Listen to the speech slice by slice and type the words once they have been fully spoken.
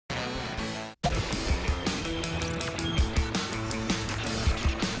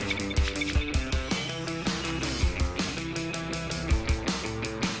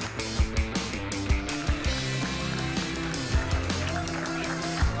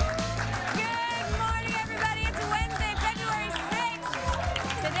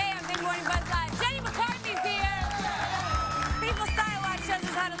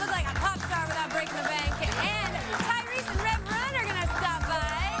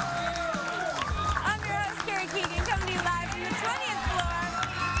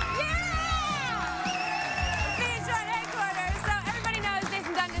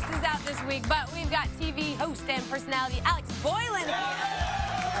week, but we've got TV host and personality Alex Boylan.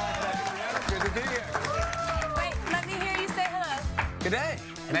 Good to be here. Wait, let me hear you say hello. Good day.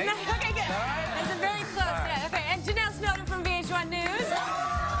 Nate? Okay, good. That's very close. Yeah, okay. And Janelle Snowden from VH1 News.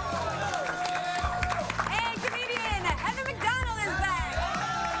 And comedian Heather McDonald is back.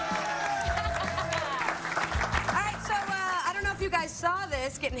 All right, so I don't know if you guys saw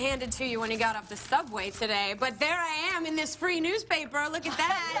this getting handed to you when you got off the subway today, but there I am in this free newspaper. Look at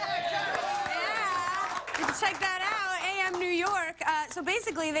that. Yeah. You can check that out. New York. So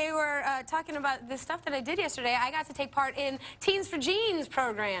basically they were talking about the stuff that I did yesterday. I got to take part in Teens for Jeans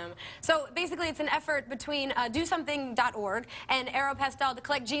program. So basically it's an effort between DoSomething.org and Aeropostale to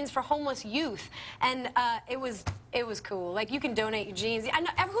collect jeans for homeless youth. And it was cool. Like, you can donate your jeans. I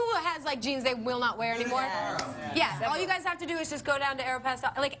know who has like jeans they will not wear anymore. Yeah. All you guys have to do is just go down to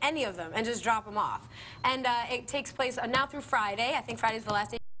Aeropostale, like any of them, and just drop them off. And it takes place now through Friday. I think Friday's the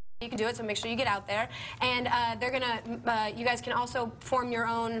last day you can do it, so make sure you get out there. And they're gonna, you guys can also form your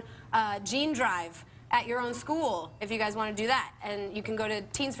own jean drive at your own school if you guys want to do that. And you can go to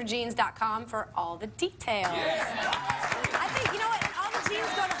teensforjeans.com for all the details. I think, you know what, all the jeans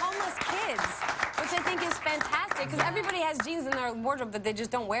go to homeless kids, which I think is fantastic, because everybody has jeans in their wardrobe that they just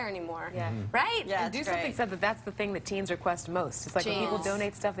don't wear anymore. Yeah. Right? Yeah, and Do Something said that that's the thing that teens request most. It's like when people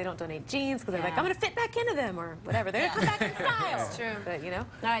donate stuff, they don't donate jeans because they're like, I'm going to fit back into them or whatever. They're going to come back in style. That's true. But, you know.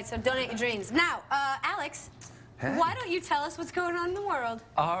 All right, so donate your dreams. Now, Alex, why don't you tell us what's going on in the world?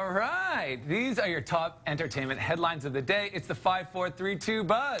 All right. These are your top entertainment headlines of the day. It's the 5, 4, 3, 2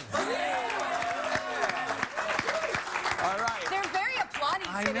 buzz. All right. They're very applauding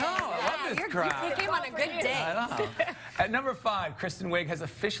I today. know. I love this crowd. You came on a good day. I know. At number 5, Kristen Wiig has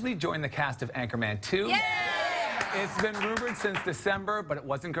officially joined the cast of Anchorman 2. Yay! It's been rumored since December, but it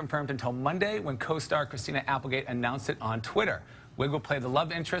wasn't confirmed until Monday when co-star Christina Applegate announced it on Twitter. Wiig will play the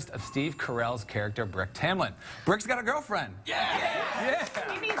love interest of Steve Carell's character, Brick Tamlin. Brick's got a girlfriend. Yeah.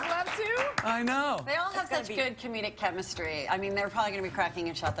 He needs love too? I know. They all have such good comedic chemistry. I mean, they're probably going to be cracking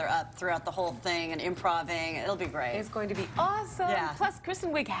each other up throughout the whole thing and improving. It'll be great. It's going to be awesome. Yeah. Plus,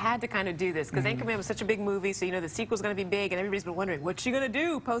 Kristen Wiig had to kind of do this because Anchorman was such a big movie, so you know the sequel's going to be big, and everybody's been wondering what's she going to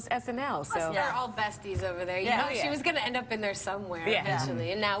do post SNL. So they're all besties over there. You know, she was going to end up in there somewhere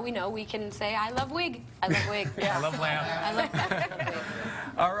eventually, and now we know we can say, "I love Wiig. I love Wiig. I love Lamb. I love Wiig."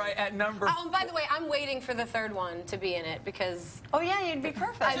 All right, at number. Oh, and by the way, I'm waiting for the third one to be in it because. Oh yeah, you'd be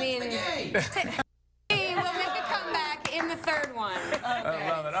perfect. I mean, we'll make a comeback in the third one. Okay. I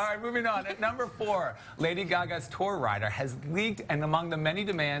love it. All right, moving on. At number 4, Lady Gaga's tour rider has leaked, and among the many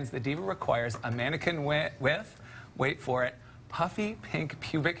demands, the diva requires a mannequin with, wait for it, puffy pink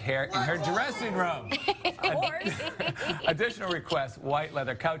pubic hair in her dressing room. Additional requests, white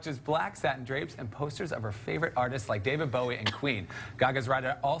leather couches, black satin drapes, and posters of her favorite artists like David Bowie and Queen. Gaga's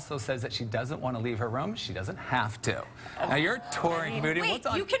rider also says that she doesn't want to leave her room. She doesn't have to. Now, you're touring community. Wait, what's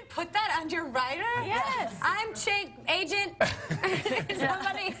on? you can put that on your rider? Yes. I'm agent.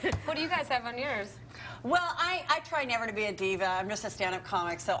 Somebody. What do you guys have on yours? Well, I try never to be a diva. I'm just a stand-up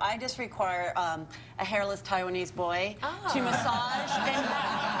comic, so I just require a hairless Taiwanese boy to massage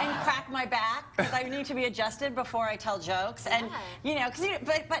and crack my back because I need to be adjusted before I tell jokes. And you know,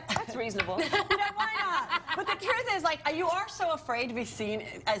 but that's reasonable. You know, why not? But the truth is, like, you are so afraid to be seen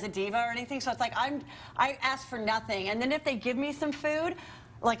as a diva or anything. So it's like I ask for nothing, and then if they give me some food,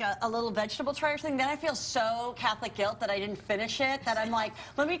 like a little vegetable tray or something, then I feel so Catholic guilt that I didn't finish it, that I'm like,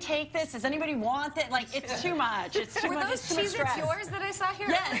 let me take this. Does anybody want it? Like, it's too much. It's too much. Were those Cheez-Its yours that I saw here?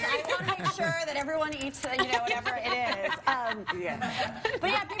 Yes, I want to make sure that everyone eats, you know, whatever it is. But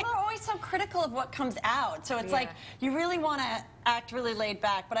yeah, people are always so critical of what comes out. So it's like, you really want to act really laid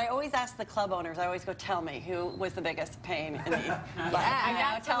back, but I always ask the club owners, I always go, tell me who was the biggest pain in the I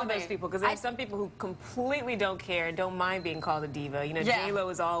got some of those people, because there's some people who completely don't care and don't mind being called a diva. You know, J-Lo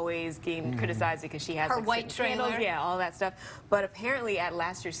is always getting criticized because she has her like, white trailer. All that stuff. But apparently at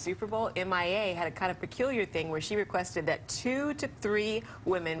last year's Super Bowl, MIA had a kind of peculiar thing where she requested that 2 to 3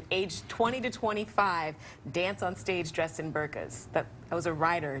 women aged 20 to 25 dance on stage dressed in burqas. That was a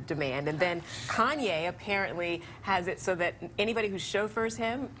writer demand. And then Kanye apparently has it so that anybody who chauffeurs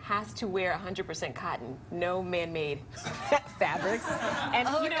him has to wear 100% cotton, no man-made fabrics. And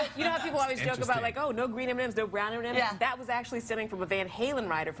you know how people always joke about, like, oh, no green M&Ms, no brown M&Ms? Yeah. That was actually stemming from a Van Halen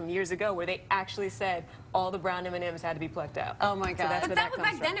writer from years ago where they actually said all the brown M&Ms had to be plucked out. Oh my God. So that's where that comes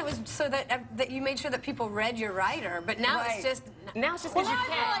from. Back then it was so that you made sure that people read your writer, but now it's just Now it's just Well, because now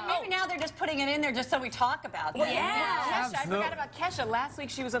you I feel can. like maybe now they're just putting it in there just so we talk about it. Yeah, Kesha. I Absolutely. forgot about Kesha. Last week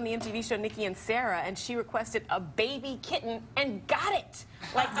she was on the MTV show Nikki and Sarah, and she requested a baby kitten and got it.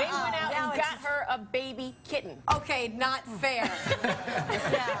 Like they went out now and it's got her a baby kitten. Okay, not fair.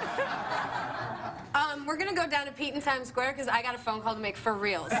 We're gonna go down to Pete in Times Square because I got a phone call to make for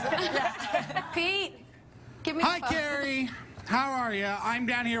reals. Pete, give me Hi, the phone. Carrie. How are you? I'm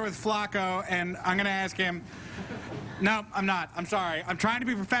down here with Flacco, and I'm going to ask him. No, I'm not. I'm sorry. I'm trying to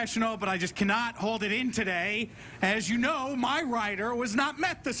be professional, but I just cannot hold it in today. As you know, my rider was not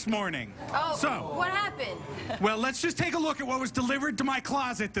met this morning. Oh, So, what happened? well, let's just take a look at what was delivered to my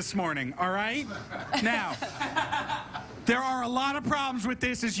closet this morning, all right? Now, there are a lot of problems with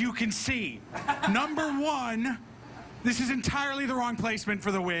this, as you can see. Number one, this is entirely the wrong placement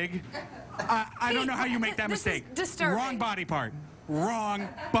for the wig. I don't know how you make that This is mistake. disturbing. Wrong body part. Wrong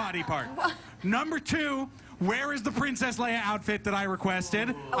body part. Number two, where is the Princess Leia outfit that I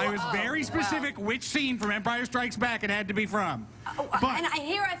requested? I was very specific which scene from Empire Strikes Back it had to be from. And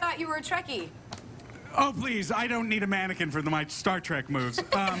I thought you were a Trekkie. Oh, please, I don't need a mannequin for my Star Trek moves.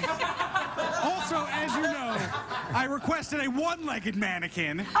 Also, as you know, I requested a one-legged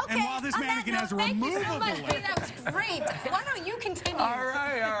mannequin, Okay, and while this on that mannequin has a note, removable thank you so much, leg. Pete. That was great. Why don't you continue? All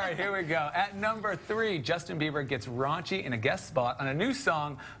right, here we go. At number 3, Justin Bieber gets raunchy in a guest spot on a new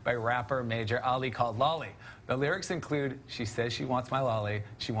song by rapper Major Ali called Lolly. The lyrics include, she says she wants my lolly,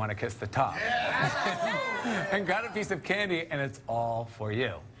 she want to kiss the top. And got a piece of candy, and it's all for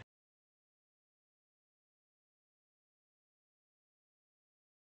you.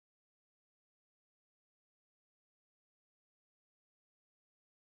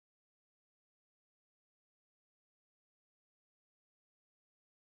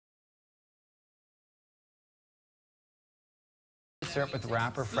 Syrup with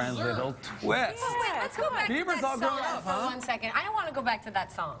rapper friend Little Twist. Wait, let's go back Bieber's to that all grown song up, for huh? 1 second. I don't want to go back to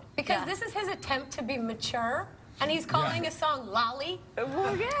that song because this is his attempt to be mature, and he's calling a song "Lolly."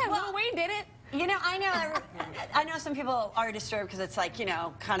 Well, yeah, Lil Wayne did it. You know, I know some people are disturbed because it's like, you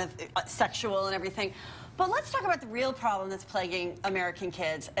know, kind of sexual and everything. But let's talk about the real problem that's plaguing American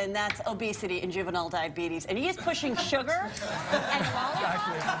kids, and that's obesity and juvenile diabetes. And he is pushing sugar and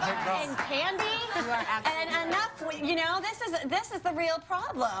lollipops and candy and enough. You know, this is the real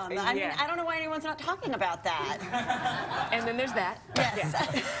problem. I mean, I don't know why anyone's not talking about that. And then there's that. Yes.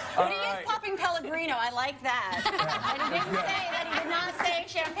 But he is popping Pellegrino. I like that. And he didn't say that. He did not say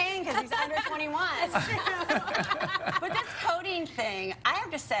champagne because he's under 21. But this codeine thing, I have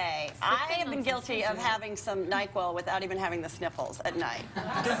to say, I have been guilty of having some NyQuil without even having the sniffles at night.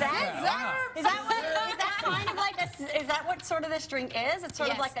 Is that kind of like is that what sort of this drink is? It's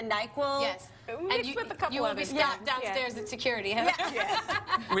sort of like a NyQuil. Yes. Mixed with a couple you will other be things. stopped downstairs at security.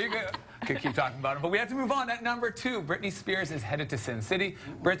 We could keep talking about it, but we have to move on. At number 2, Britney Spears is headed to Sin City.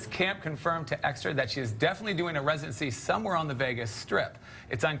 Brit's camp confirmed to Extra that she is definitely doing a residency somewhere on the Vegas Strip.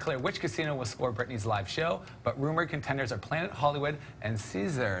 It's unclear which casino will score Britney's live show, but rumored contenders are Planet Hollywood and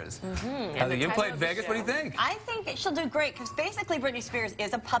Caesars. Heather, you played Vegas. What do you think? I think she'll do great because basically Britney Spears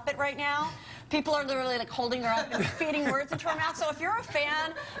is a puppet right now. People are literally like holding her up and feeding words into her mouth. So if you're a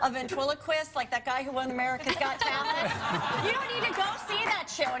fan of ventriloquists, like that guy who won America's Got Talent, you don't need to go see that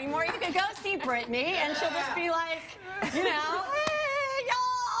show anymore. You can go see Britney, and she'll just be like, you know, hey,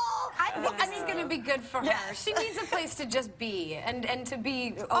 y'all. I think this is going to be good for her. Yes. She needs a place to just be and to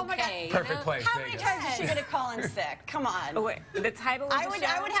be okay. Oh my God. Perfect place, How many Vegas. times is she going to call in sick? Come on. Oh, wait, the title of I the would show?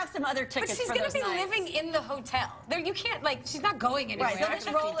 have some other But tickets she's for going those to be nights. living in the hotel. There, you can't, like, she's not going anywhere. Right, they'll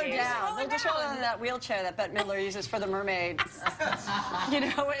just roll her down. They'll just roll her down. in that wheelchair that Bette Midler uses for the mermaids. You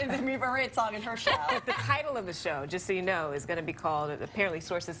know, in the mermaid song in her show. The title of the show, just so you know, is going to be called, apparently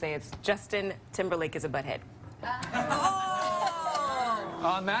sources say it's Justin Timberlake is a Butthead.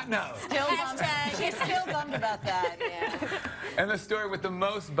 On that note. She's still bummed about that. Yeah. And the story with the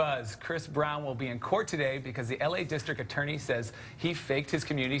most buzz, Chris Brown will be in court today because the LA District Attorney says he faked his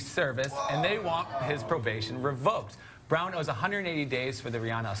community service and they want his probation revoked. Brown owes 180 days for the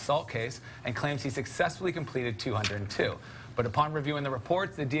Rihanna assault case and claims he successfully completed 202. But upon reviewing the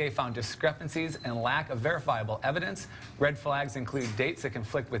reports, the DA found discrepancies and lack of verifiable evidence. Red flags include dates that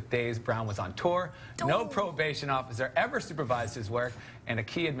conflict with days Brown was on tour, no probation officer ever supervised his work, and a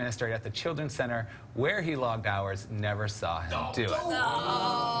key administrator at the Children's Center where he logged hours never saw him do it. Hate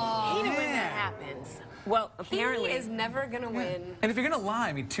it when that happens. happens. Well, apparently he is never gonna win. And if you're gonna lie,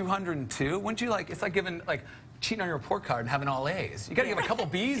 I mean, 202, wouldn't you like? It's like giving like cheating on your report card and having all A's. You got to give a couple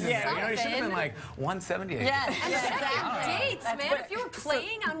B's in there. You know, you should have been like 178. Yes, Exactly. Dates, man. If you were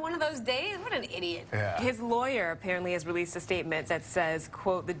playing on one of those days, what an idiot. Yeah. his lawyer apparently has released a statement that says,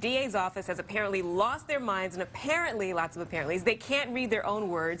 quote, the DA's office has apparently lost their minds, and apparently, lots of apparentlys, they can't read their own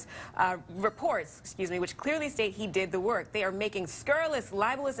reports, which clearly state he did the work. They are making scurrilous,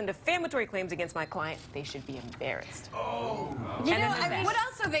 libelous, and defamatory claims against my client. They should be embarrassed. You know, I mean, What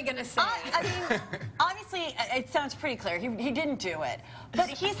else are they gonna say? I mean, obviously, it sounds pretty clear. He didn't do it. But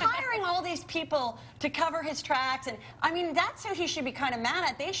he's hiring all these people to cover his tracks. And, I mean, that's who he should be kind of mad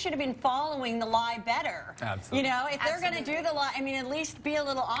at. They should have been following the lie better. Absolutely. You know, if they're going to do the lie, I mean, at least be a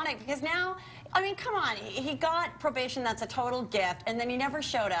little on it. Because now, I mean, come on. He got probation. That's a total gift. And then he never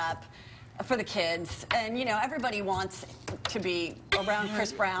showed up for the kids. And, you know, everybody wants to be around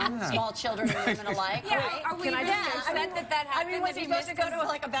Chris Brown, small children and women alike. Yeah, right? are we Can I really just- upset that I happened? mean, was that he supposed to go missed to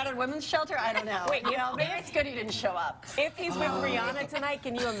like a battered women's shelter? I don't know. Wait, you know, maybe it's good he didn't show up. If he's with Rihanna tonight,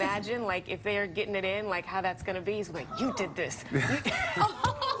 can you imagine, like, if they're getting it in, like, how that's going to be? He's like, you did this.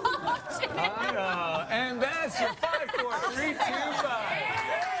 I know. And that's your 5, 4, 3, 2, 5.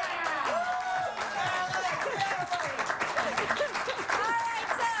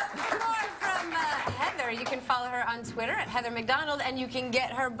 You can follow her on Twitter at Heather McDonald, and you can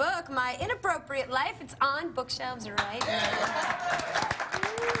get her book, My Inappropriate Life. It's on bookshelves right now.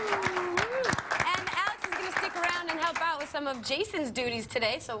 And Alex is going to stick around and help out with some of Jason's duties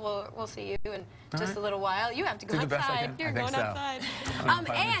today, so we'll see you in just a little while. You have to go Do the best I outside. can. You're I think going so. outside. I'm gonna find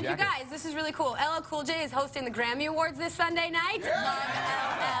a And you jacket. guys, this is really cool. LL Cool J is hosting the Grammy Awards this Sunday night.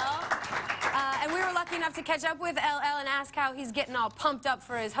 Love LL. And we were lucky enough to catch up with LL and ask how he's getting all pumped up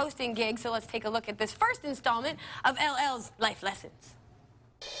for his hosting gig. So let's take a look at this first installment of LL's Life Lessons.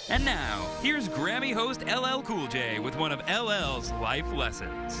 And now, here's Grammy host LL Cool J with one of LL's life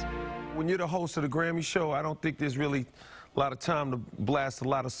lessons. When you're the host of the Grammy show, I don't think there's really a lot of time to blast a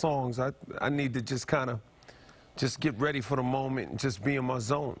lot of songs. I need to just kind of just get ready for the moment and just be in my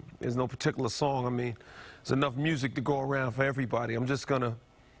zone. There's no particular song. I mean, there's enough music to go around for everybody. I'm just going to,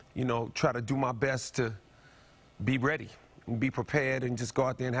 you know, try to do my best to be ready and be prepared and just go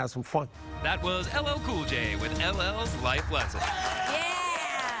out there and have some fun. That was LL Cool J with LL's life lessons. Yeah,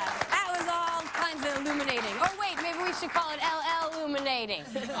 that was all kinds of illuminating. Or wait, maybe we should call it LL illuminating.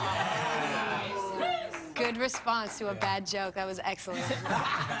 Good response to a bad joke. That was excellent.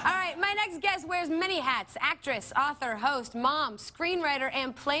 All right, my next guest wears many hats. Actress, author, host, mom, screenwriter,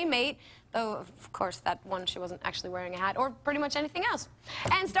 and playmate. Though, of course, that one, she wasn't actually wearing a hat or pretty much anything else.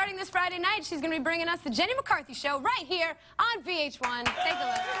 And starting this Friday night, she's going to be bringing us the Jenny McCarthy Show right here on VH1. Take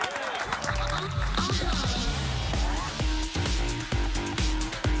a look.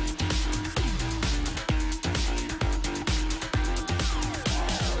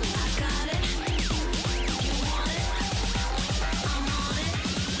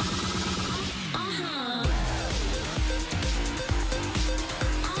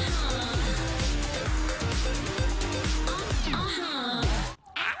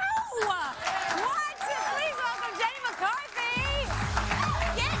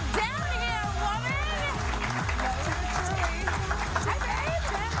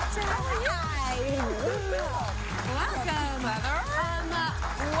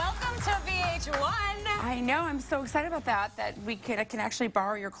 I know. I'm so excited about that. I can actually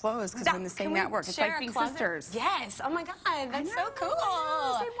borrow your clothes because we're in the same network. It's like being sisters. Yes. Oh my God, that's so cool.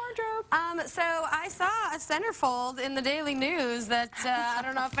 Same wardrobe. So I saw a centerfold in the Daily News that I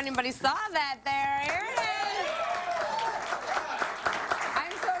don't know if anybody saw that there. Here it is.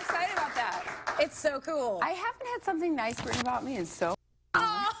 I'm so excited about that. It's so cool. I haven't had something nice written about me in so.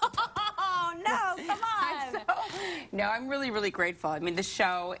 Oh no! Come on. No, I'm really, really grateful. I mean, the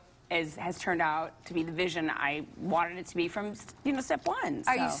show has turned out to be the vision I wanted it to be from, you know, step one.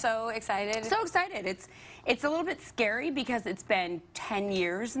 Are you so excited? So excited. It's a little bit scary because it's been 10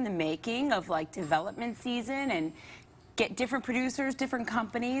 years in the making of like development season and get different producers, different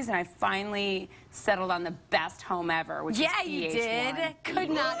companies, and I finally settled on the best home ever, which is VH1. you did. Could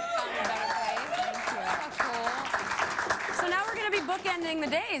not have found a better place. So cool. So now we're going to be bookending the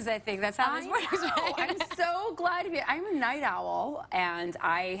days, I think. That's how this works, right? I'm so glad to be. I'm a night owl, and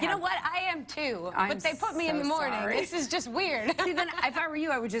You know what? I am too. But they put me in the morning. Sorry. This is just weird. See, then if I were you,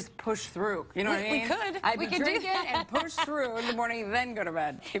 I would just push through. You know what I mean? We could. I'd We be could do drinking that. and push through in the morning, then go to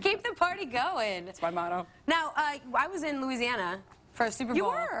bed. Keep the party going. That's my motto. Now, I was in Louisiana for a Super Bowl. You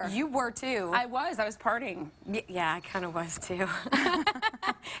were. You were too. I was partying. Yeah, I kind of was too.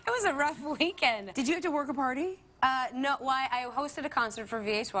 It was a rough weekend. Did you have to work a party? No, why? I hosted a concert for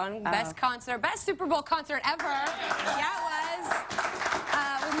VH1. Best concert, best Super Bowl concert ever. Yeah, it was.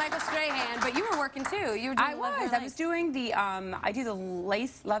 With Michael Strahan. But you were working too. You were doing I was doing the, I do the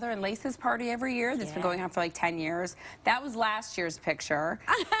leather and laces party every year. That's been going on for like 10 years. That was last year's picture.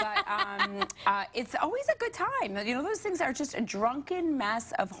 But it's always a good time. You know, those things are just a drunken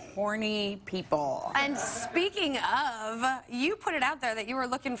mess of horny people. And speaking of, you put it out there that you were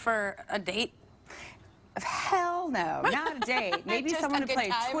looking for a date. Hell no, not a date. Maybe someone to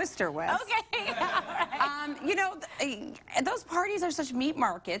play Twister with. Okay. Right. You know, those parties are such meat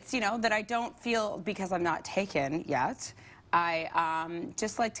markets, you know, that I don't feel, because I'm not taken yet, I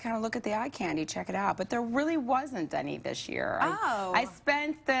just like to kind of look at the eye candy, check it out. But there really wasn't any this year. I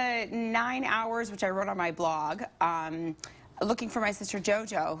spent the 9 hours, which I wrote on my blog, looking for my sister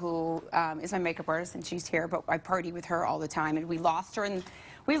JoJo, who is my makeup artist, and she's here, but I party with her all the time, and we lost her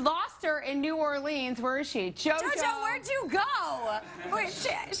in New Orleans. Where is she? JoJo, where'd you go? Wait,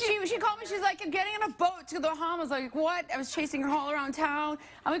 she called me. She's like, I'm getting on a boat to the Bahamas. Like, what? I was chasing her all around town.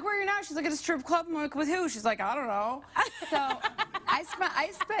 I'm like, where are you now? She's like, at a strip club. I'm like, with who? She's like, I don't know. So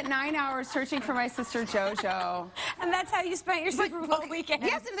I spent 9 hours searching for my sister JoJo. And that's how you spent your Super Bowl weekend?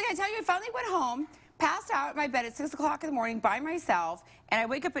 Yes, and I tell you, I finally went home, passed out in my bed at 6 o'clock in the morning by myself, and I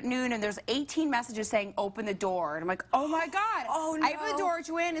wake up at noon and there's 18 messages saying open the door, and I'm like, oh my God. Oh no. I open the door,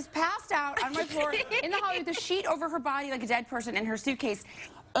 Joanne is passed out on my floor in the hallway with a sheet over her body like a dead person in her suitcase.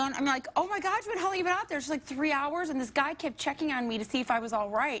 And I'm like, oh my God, Joanne, how long have you been out there? She's like 3 hours, and this guy kept checking on me to see if I was all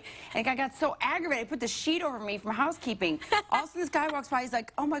right. And I got so aggravated, I put the sheet over me from housekeeping. All of a sudden, this guy walks by, he's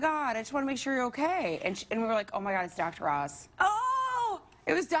like, oh my God, I just want to make sure you're okay. And we were like, oh my God, it's Dr. Oz. Oh!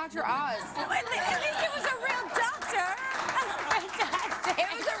 It was Dr. Oz. At least it was a real doctor. That's fantastic. It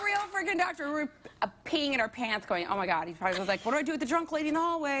was a real freaking doctor. We were peeing in our pants going, oh my God. He probably was like, what do I do with the drunk lady in the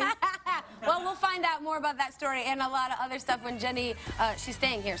hallway? Well, we'll find out more about that story and a lot of other stuff when Jenny, she's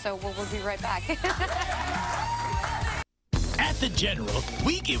staying here, so we'll be right back. At The General,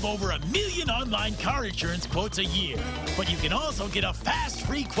 we give over 1 million online car insurance quotes a year. But you can also get a fast,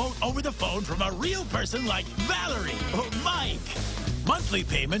 free quote over the phone from a real person like Valerie or Mike. Monthly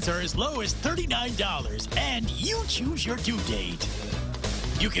payments are as low as $39, and you choose your due date.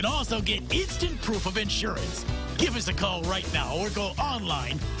 You can also get instant proof of insurance. Give us a call right now or go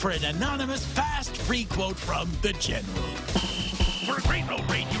online for an anonymous, fast, free quote from The General. For a great low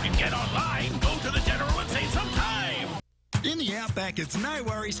rate you can get online, go to The General and save some time. In the Outback, it's no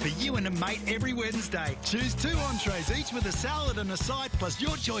worries for you and a mate every Wednesday. Choose 2 entrees, each with a salad and a side, plus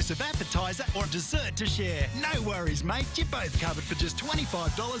your choice of appetizer or dessert to share. No worries, mate. You're both covered for just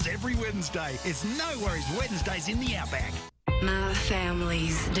 $25 every Wednesday. It's No Worries Wednesdays in the Outback. My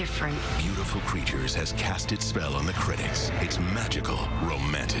family's different. Beautiful Creatures has cast its spell on the critics. It's magical,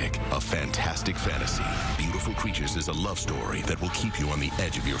 romantic, a fantastic fantasy. Beautiful Creatures is a love story that will keep you on the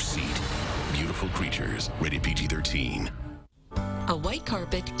edge of your seat. Beautiful Creatures, rated PG-13. A white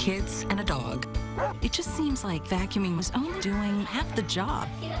carpet, kids, and a dog. It just seems like vacuuming was only doing half the job.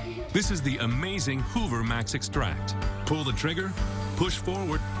 This is the amazing Hoover Max Extract. Pull the trigger, push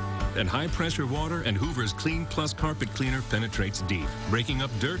forward, and high-pressure water and Hoover's Clean Plus carpet cleaner penetrates deep, breaking up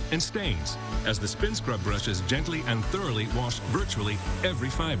dirt and stains, as the spin scrub brushes gently and thoroughly wash virtually every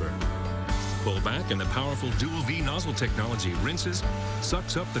fiber. Pull back and the powerful dual V nozzle technology rinses,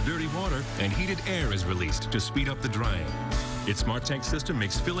 sucks up the dirty water, and heated air is released to speed up the drying. Its SmartTech system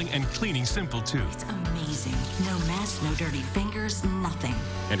makes filling and cleaning simple too. It's amazing. No mess, no dirty fingers, nothing.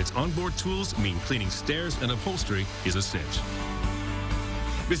 And its onboard tools mean cleaning stairs and upholstery is a cinch.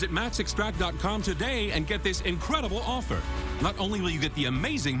 Visit MaxExtract.com today and get this incredible offer. Not only will you get the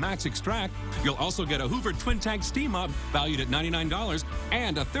amazing Max Extract, you'll also get a Hoover Twin Tank Steam Up valued at $99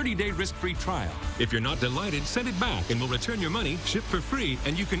 and a 30-day risk-free trial. If you're not delighted, send it back and we'll return your money, ship for free,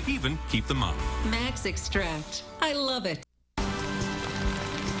 and you can even keep the mop. Max Extract. I love it.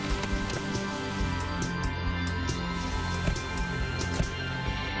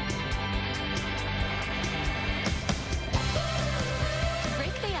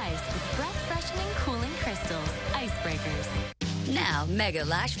 Now, Mega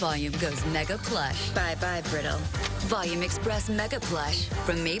Lash Volume goes Mega Plush. Bye-bye, Brittle. Volume Express Mega Plush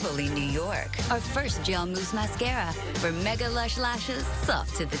from Maybelline, New York. Our first gel mousse mascara for Mega Lush lashes,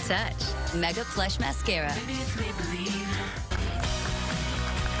 soft to the touch. Mega Plush Mascara.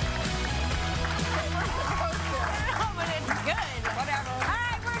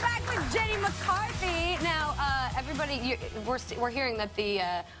 McCarthy. Now, everybody, we're hearing that the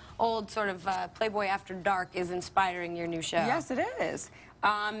old sort of Playboy After Dark is inspiring your new show. Yes, it is.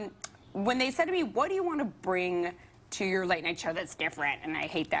 When they said to me, what do you want to bring to your late night show that's different, and I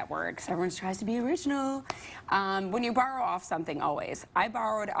hate that word because everyone tries to be original. When you borrow off something, always. I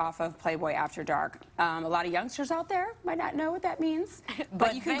borrowed off of Playboy After Dark. A lot of youngsters out there might not know what that means,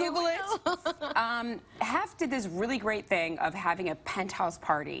 but you can Google it. Hef did this really great thing of having a penthouse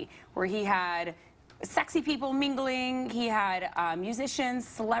party where he had sexy people mingling, he had musicians,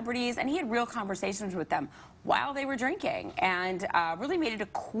 celebrities, and he had real conversations with them while they were drinking, and really made it a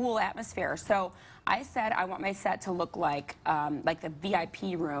cool atmosphere. So I said I want my set to look like the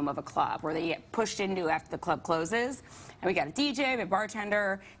VIP room of a club where they get pushed into after the club closes. And we got a DJ, a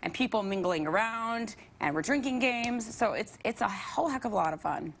bartender, and people mingling around, and we're drinking games. So it's a whole heck of a lot of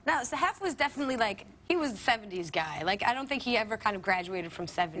fun. Now, so Hef was definitely like, he was a 70s guy. Like, I don't think he ever kind of graduated from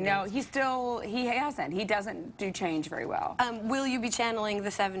 70s. No, he hasn't. He doesn't do change very well. Will you be channeling the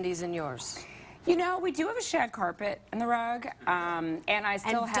 70s in yours? You know, we do have a shag carpet in the rug, and I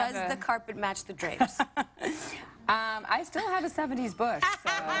still have does the carpet match the drapes? I still have a 70s bush,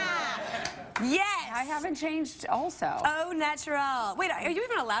 so... Yes! I haven't changed also. Oh, natural. Wait, are you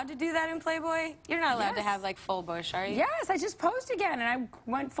even allowed to do that in Playboy? You're not allowed to have, like, full bush, are you? Yes, I just posed again, and I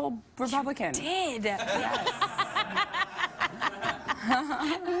went full Republican. You did? Yes.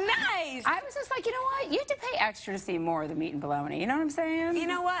 Nice! I was just like, you know what? You have to pay extra to see more of the meat and bologna. You know what I'm saying? You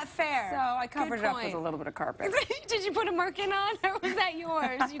know what? Fair. So I covered it up with a little bit of carpet. Did you put a merkin on, or was that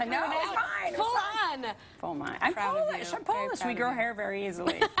yours? You no, it was fine. Full on. Full on. I'm Polish. I'm Polish. We grow hair very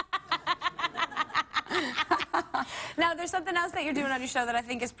easily. Now, there's something else that you're doing on your show that I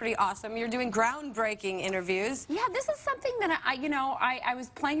think is pretty awesome. You're doing groundbreaking interviews. Yeah, this is something that I was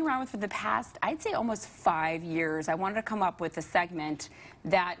playing around with for the past, I'd say almost 5 years. I wanted to come up with a segment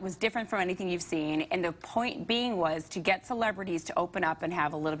that was different from anything you've seen, and the point being was to get celebrities to open up and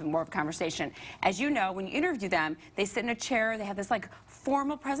have a little bit more of a conversation. As you know, when you interview them, they sit in a chair, they have this like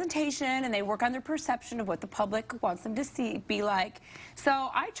formal presentation, and they work on their perception of what the public wants them to be like.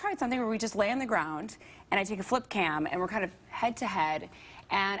 So I tried something where we just lay on the ground, and I take a flip cam, and we're kind of head to head,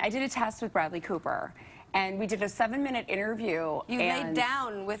 and I did a test with Bradley Cooper. And we did a 7-minute interview. You laid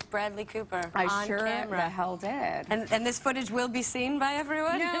down with Bradley Cooper I on sure camera. the hell did. And this footage will be seen by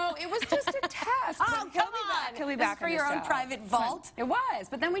everyone? No, it was just a test. Oh, come on. He'll be This back is for on the your own show. private vault? It was,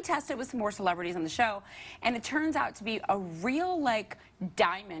 but then we tested with some more celebrities on the show, and it turns out to be a real, like,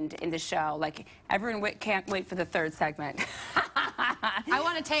 diamond in the show. Like, everyone can't wait for the 3rd segment. I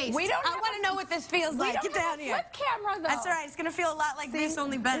want to taste. I want to know what this feels like. Get down here. Flip camera, though. That's all right. It's going to feel a lot like this,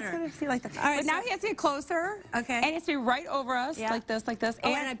 only better. It's going to feel like that. All right, but now he has to get closer. Okay. And he has to be right over us, like this, like this.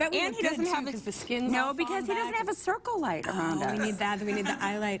 Oh, and I bet we look he good, doesn't too, have because the skin's No, all because he falling doesn't back. have a circle light around us. We need that. We need the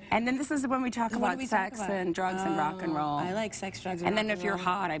eye light. And then this is when we talk What do about we talk sex about? and drugs and rock and roll. I like sex, drugs, and And then rock if you're roll.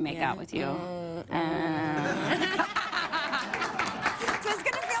 hot, I make out with you. So it's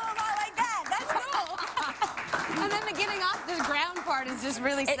going to feel a lot like that. That's cool. And then the getting off the ground part is just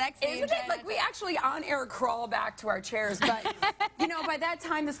really sexy. Isn't it? Like, we actually on-air crawl back to our chairs, but, you know, by that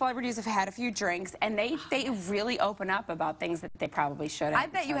time, the celebrities have had a few drinks, and they really open up about things that they probably shouldn't. I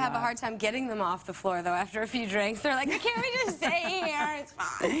bet you have a hard time getting them off the floor, though, after a few drinks. They're like, can't we just stay here? It's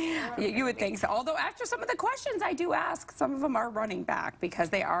fine. You would think so. Although after some of the questions I do ask, some of them are running back because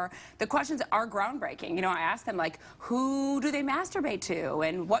the questions are groundbreaking. You know, I ask them, like, who do they masturbate to,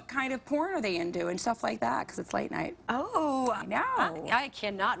 and what kind of porn are they into, and stuff like that, because it's late night. Oh, I know. I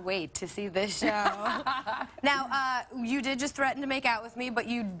cannot wait to see this show. Now, you did just threaten to make out with me, but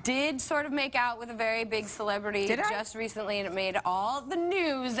you did sort of make out with a very big celebrity just recently, and it made all the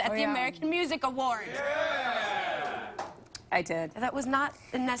news at the American Music Awards. I did. That was not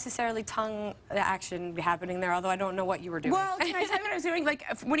necessarily tongue action happening there, although I don't know what you were doing. Well, can I tell you what I was doing? Like,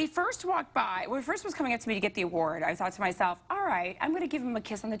 when he first walked by, when he first was coming up to me to get the award, I thought to myself, all right, I'm going to give him a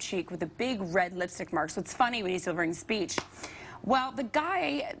kiss on the cheek with a big red lipstick mark, so it's funny when he's delivering speech. Well, the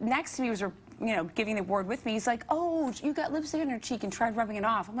guy next to me was, you know, giving the award with me. He's like, oh, you got lipstick on your cheek, and tried rubbing it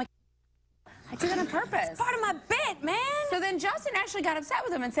off. I'm like, I did that on purpose. It's part of my bit, man. So then Justin actually got upset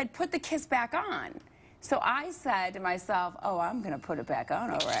with him and said, put the kiss back on. So I said to myself, oh, I'm going to put it back on,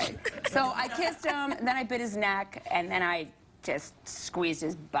 all right. So I kissed him, and then I bit his neck, and then I just squeezed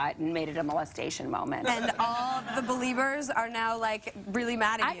his butt and made it a molestation moment. And all the believers are now, like, really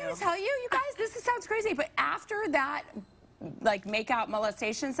mad at you. I'm going to tell you, you guys, this sounds crazy, but after that, like, make-out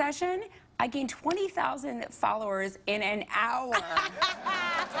molestation session, I gained 20,000 followers in an hour.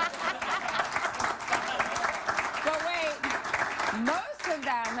 But wait, most of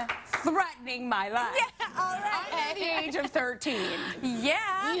them threatening my life. Yeah, all right. I'm at the age of 13.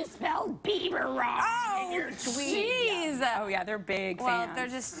 Yeah. You spelled Bieber wrong in your tweet. Jeez. Oh, yeah, they're big fans. Well, they're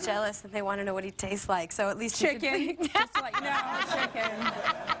just jealous that they want to know what he tastes like, so at least chicken. Just to let you know, chicken.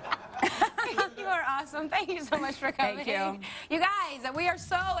 You are awesome. Thank you so much for coming. Thank you. You guys, we are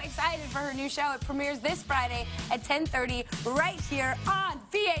so excited for her new show. It premieres this Friday at 10:30 right here on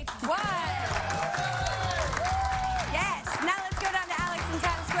VH1. Yes. Now let's go down to Alex in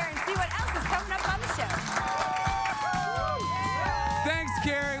Times Square and see what else is coming up on the show. Thanks,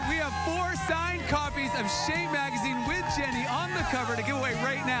 Carrie. We have 4 signed copies of Shape magazine with Jenny on the cover to give away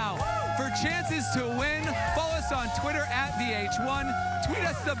right now. For chances to win, follow us on Twitter at VH1. Tweet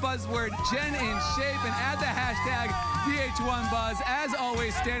us the buzzword Jen in Shape and add the hashtag VH1Buzz. As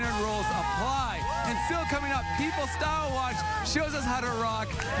always, standard rules apply. And still coming up, People Style Watch shows us how to rock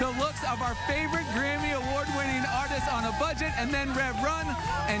the looks of our favorite Grammy Award-winning artists on a budget. And then Rev Run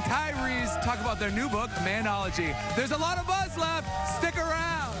and Tyrese talk about their new book, Manology. There's a lot of buzz left. Stick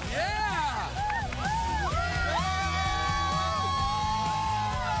around. Yeah!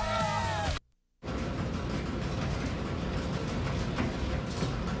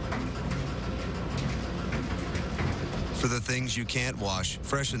 For the things you can't wash,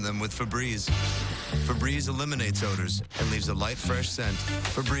 freshen them with Febreze. Febreze eliminates odors and leaves a light, fresh scent.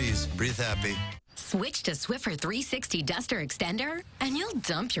 Febreze, breathe happy. Switch to Swiffer 360 Duster Extender, and you'll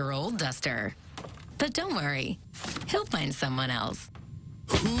dump your old duster. But don't worry, he'll find someone else.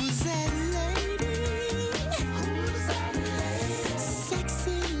 Who's that lady? Who's that lady?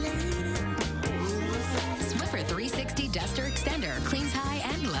 Sexy lady. Swiffer 360 Duster Extender cleans high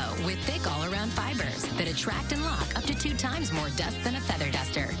and low with thick all-around fibers that attract and lock up to 2 times more dust than a feather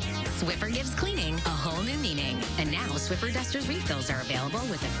duster. Swiffer gives cleaning a whole new meaning. And now Swiffer Dusters refills are available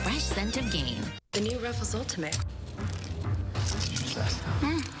with a fresh scent of Gain. The new Ruffles Ultimate.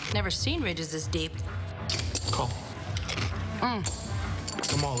 Never seen ridges this deep. Call. I'm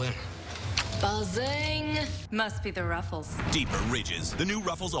all in. Buzzing. Must be the Ruffles. Deeper ridges. The new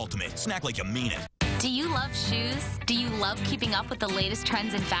Ruffles Ultimate. Snack like you mean it. Do you love shoes? Do you love keeping up with the latest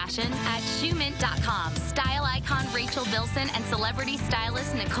trends in fashion? At ShoeMint.com, style icon Rachel Bilson and celebrity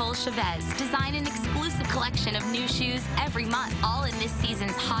stylist Nicole Chavez design an exclusive collection of new shoes every month, all in this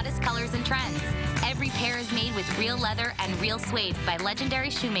season's hottest colors and trends. Every pair is made with real leather and real suede by legendary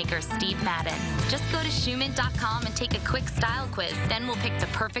shoemaker Steve Madden. Just go to ShoeMint.com and take a quick style quiz. Then we'll pick the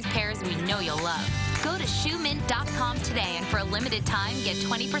perfect pairs we know you'll love. Go to ShoeMint.com today, and for a limited time, get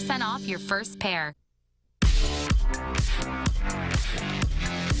 20% off your first pair.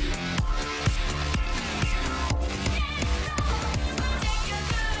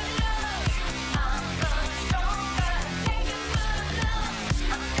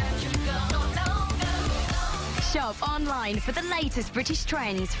 Shop online for the latest British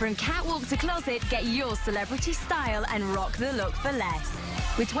trends. From catwalk to closet, get your celebrity style and rock the look for less.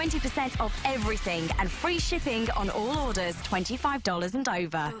 With 20% off everything and free shipping on all orders $25 and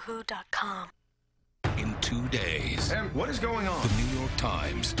over. Boohoo.com. In 2 days. What is going on? The New York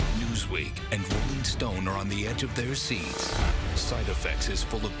Times, Newsweek, and Rolling Stone are on the edge of their seats. Side Effects is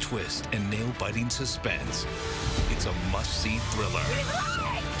full of twist and nail-biting suspense. It's a must-see thriller.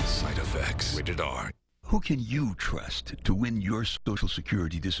 Side Effects. Rated R. Who can you trust to win your Social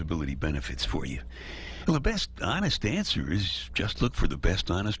Security disability benefits for you? Well, the best honest answer is just look for the best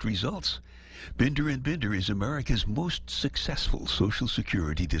honest results. Binder & Binder is America's most successful Social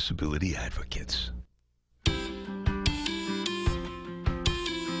Security disability advocates.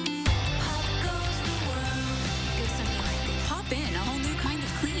 Pop in a whole new kind of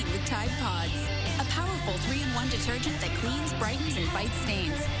clean with Tide Pods. A powerful 3-in-1 detergent that cleans, brightens, and fights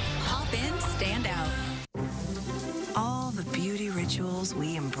stains. Hop in, stand out. All the beauty rituals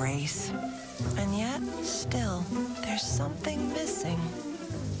we embrace. And yet, still, there's something missing.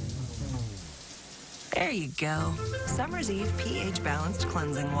 There you go. Summer's Eve pH Balanced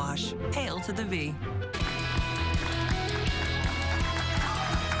Cleansing Wash. Hail to the V.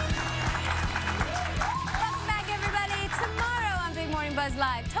 Welcome back, everybody. Tomorrow on Big Morning Buzz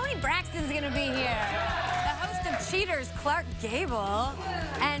Live, Tony Braxton's going to be here. The host of Cheaters, Clark Gable,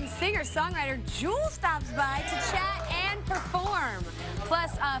 and singer-songwriter Jewel stops by to chat and perform.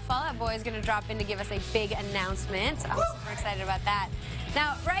 Plus, Fall Out Boy is going to drop in to give us a big announcement. I'm super excited about that.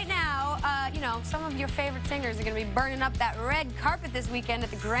 Now, right now, you know, some of your favorite singers are going to be burning up that red carpet this weekend at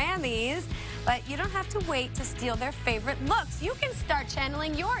the Grammys, but you don't have to wait to steal their favorite looks. You can start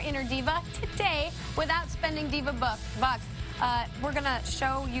channeling your inner diva today without spending diva bucks. We're going to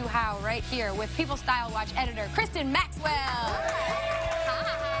show you how right here with People Style Watch editor Kristen Maxwell.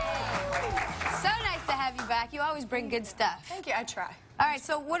 Hi. So nice to have you back. You always bring good stuff. Thank you. I try. All right,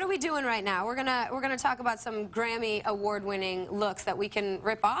 so what are we doing right now? We're gonna talk about some Grammy award-winning looks that we can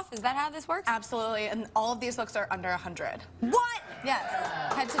rip off. Is that how this works? Absolutely, and all of these looks are under 100. What? Yes,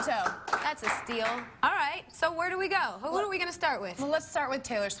 head to toe. That's a steal. All right, so where do we go? Who are we gonna start with? Well, let's start with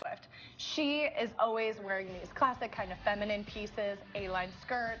Taylor Swift. She is always wearing these classic kind of feminine pieces, A-line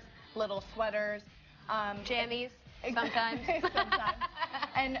skirts, little sweaters. Jammies, sometimes. Sometimes.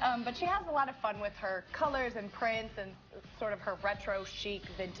 And, but she has a lot of fun with her colors and prints and sort of her retro chic,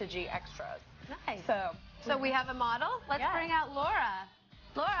 vintagey extras. Nice. So we have a model. Let's bring out Laura.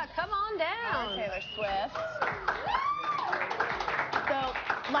 Laura, come on down. Taylor Swift. So,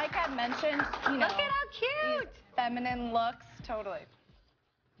 like I mentioned, you know, look at how cute. These feminine looks, totally.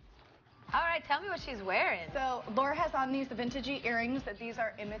 All right, tell me what she's wearing. So Laura has on these vintagey earrings. These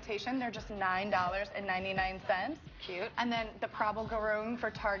are imitation. They're just $9.99. Cute. And then the Prabal Garoon for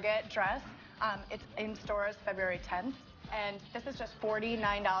Target dress. It's in stores February 10th. And this is just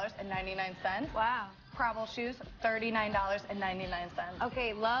 $49.99. Wow. Prabal shoes, $39.99.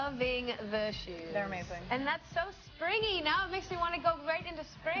 Okay, loving the shoes. They're amazing. And that's so springy. Now it makes me want to go right into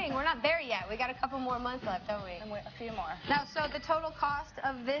spring. We're not there yet. We got a couple more months left, don't we? And a few more. Now, so the total cost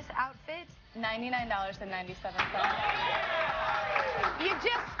of this outfit? $99.97. You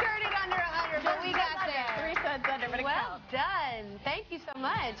just skirted under 100, but we got there. 3 cents under, but it well counts. done. Thank you so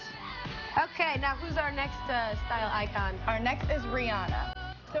much. Okay, now who's our next style icon? Our next is Rihanna.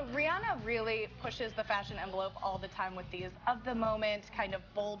 So Rihanna really pushes the fashion envelope all the time with these of-the-moment kind of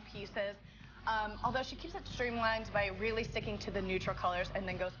bold pieces. Although she keeps it streamlined by really sticking to the neutral colors and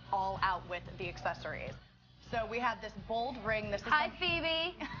then goes all out with the accessories. So we have this bold ring. This is Hi,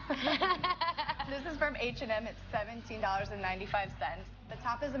 Phoebe. This is from H&M. It's $17.95. The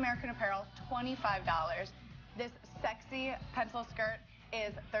top is American Apparel, $25. This sexy pencil skirt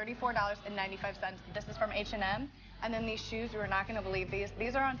is $34.95. This is from H&M. And then these shoes, we're not going to believe these.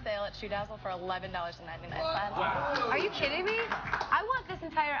 These are on sale at Shoe Dazzle for $11.99. Wow. Are you kidding me? I want this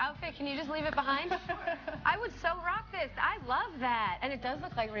entire outfit. Can you just leave it behind? I would so rock this. I love that. And it does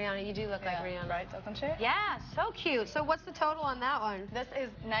look like Rihanna. You do look like Rihanna. Right, doesn't she? Yeah, so cute. So what's the total on that one? This is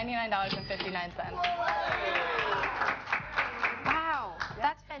 $99.59. Wow,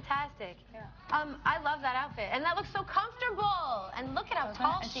 that's fantastic. Yeah. I love that outfit. And that looks so comfortable. And look at how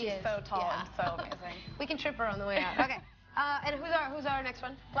tall she is. She's so tall and so amazing. We can trip her on the way out. Okay. And who's our next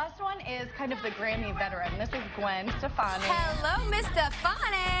one? Last one is kind of the Grammy veteran. This is Gwen Stefani. Hello, Miss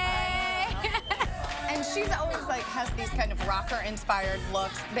Stefani. And she's always has these kind of rocker-inspired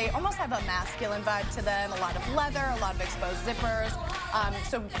looks. They almost have a masculine vibe to them. A lot of leather, a lot of exposed zippers.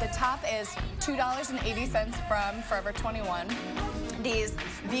 So the top is $2.80 from Forever 21. These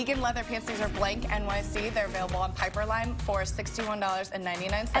vegan leather pants, these are blank NYC. They're available on Piperline for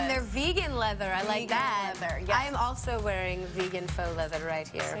 $61.99. And they're vegan leather. I like that. Vegan leather, yes. I am also wearing vegan faux leather right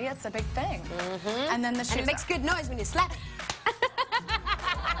here. See, it's a big thing. And then the shoes. And it makes good noise when you slap it.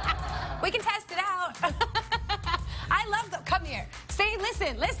 We can test it out. I love them. Come here. See,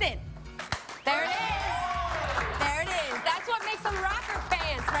 listen. There it is. There it is. That's what makes them rocker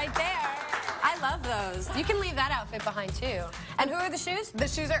pants right there. I love those. You can leave that outfit behind, too. And who are the shoes? The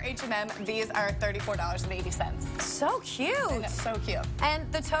shoes are H&M. These are $34.80. So cute. And it's so cute. And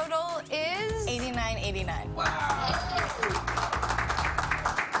the total is? $89.89. Wow.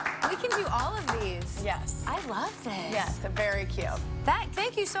 We can do all of these. Yes. I love this. Yes, they're very cute.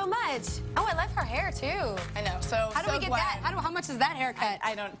 Thank you so much. Oh, I love her hair, too. I know. So how do we get that? How much is that haircut?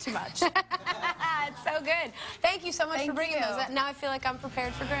 I don't, too much. It's so good. Thank you so much for bringing those. Now I feel like I'm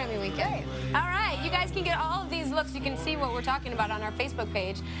prepared for Grammy weekend. All right, you guys can get all of these looks. You can see what we're talking about on our Facebook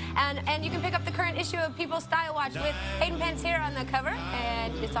page. And you can pick up the current issue of People's Style Watch with Hayden Panettiere on the cover.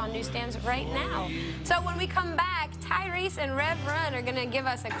 And it's on newsstands right now. So when we come back, Tyrese and Rev Run are going to give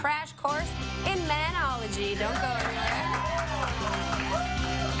us a crash course in manology. Don't go anywhere.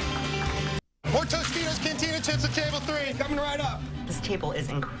 More Tostitos Cantina chips at table 3. Coming right up. This table is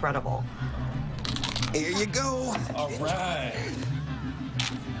incredible. Here you go. All right.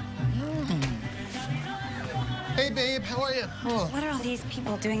 Hey, babe. How are you? What are all these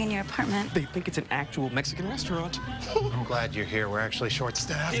people doing in your apartment? They think it's an actual Mexican restaurant. I'm glad you're here. We're actually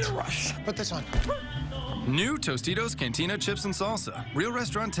short-staffed. In a rush. Put this on. New Tostitos Cantina Chips and Salsa. Real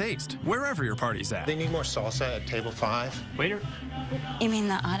restaurant taste, wherever your party's at. They need more salsa at table 5. Waiter. You mean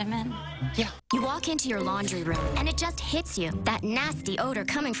the ottoman? Yeah. You walk into your laundry room, and it just hits you. That nasty odor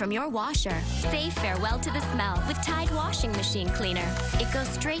coming from your washer. Say farewell to the smell with Tide Washing Machine Cleaner. It goes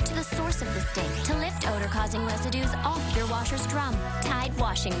straight to the source of the stink to lift odor-causing residues off your washer's drum. Tide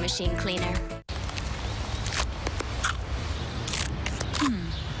Washing Machine Cleaner.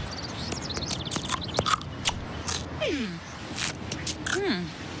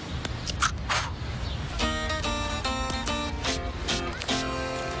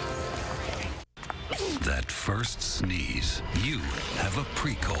 That first sneeze, you have a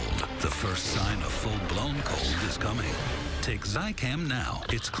pre-cold. The first sign of full-blown cold is coming. Take Zicam now.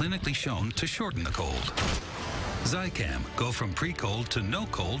 It's clinically shown to shorten the cold. Zicam, go from pre-cold to no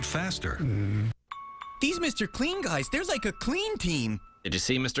cold faster. These Mr. Clean guys, they're like a clean team. Did you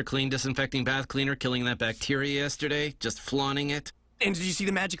see Mr. Clean disinfecting bath cleaner killing that bacteria yesterday? Just flaunting it? And did you see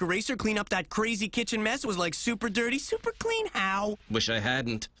the magic eraser clean up that crazy kitchen mess? It was like super dirty, super clean. How? Wish I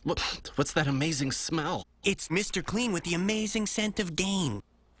hadn't. Look, what's that amazing smell? It's Mr. Clean with the amazing scent of Gain.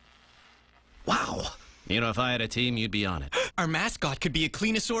 Wow. You know, if I had a team, you'd be on it. Our mascot could be a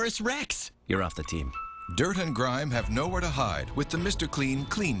Cleanosaurus Rex. You're off the team. Dirt and grime have nowhere to hide with the Mr. Clean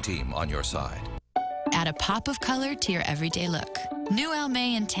Clean Team on your side. Add a pop of color to your everyday look. New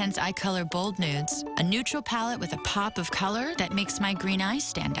Almay Intense Eye Color Bold Nudes, a neutral palette with a pop of color that makes my green eyes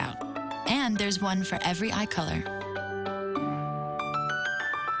stand out. And there's one for every eye color.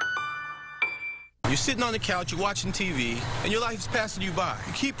 You're sitting on the couch, you're watching TV, and your life is passing you by.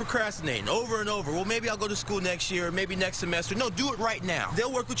 You keep procrastinating over and over. Well, maybe I'll go to school next year, or maybe next semester. No, do it right now.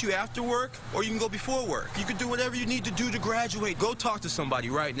 They'll work with you after work, or you can go before work. You can do whatever you need to do to graduate. Go talk to somebody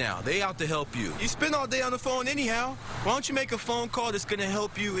right now. They out to help you. You spend all day on the phone anyhow. Why don't you make a phone call that's going to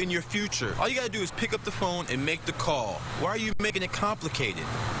help you in your future? All you got to do is pick up the phone and make the call. Why are you making it complicated?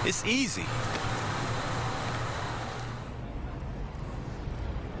 It's easy.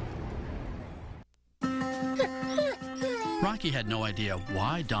 Rocky had no idea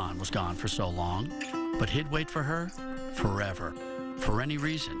why Dawn was gone for so long, but he'd wait for her forever, for any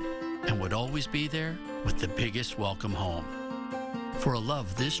reason, and would always be there with the biggest welcome home. For a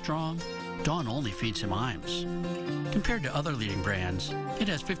love this strong, Dawn only feeds him Iams. Compared to other leading brands, it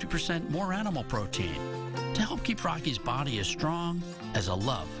has 50% more animal protein to help keep Rocky's body as strong as a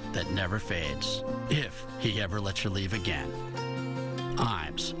love that never fades, if he ever lets you leave again.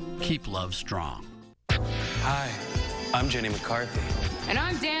 Iams, keep love strong. Hi, I'm Jenny McCarthy. And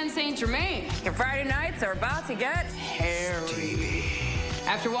I'm Dan St. Germain. Your Friday nights are about to get hairy.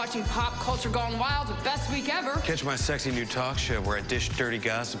 After watching Pop Culture Gone Wild with Best Week Ever. Catch my sexy new talk show where I dish dirty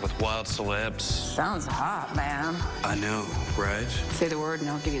gossip with wild celebs. Sounds hot, man. I know, right? Say the word and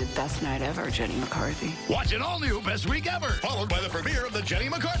I'll give you the best night ever, Jenny McCarthy. Watch an all-new Best Week Ever, followed by the premiere of The Jenny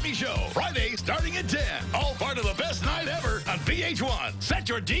McCarthy Show, Friday starting at 10. All part of the best night ever on VH1. Set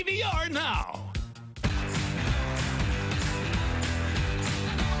your DVR now.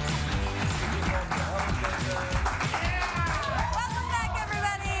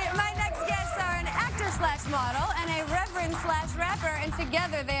 Model and a reverend/rapper, and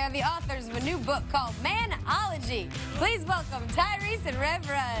together they are the authors of a new book called Manology. Please welcome Tyrese and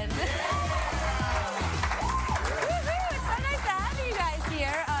Reverend. Woohoo! It's so nice to have you guys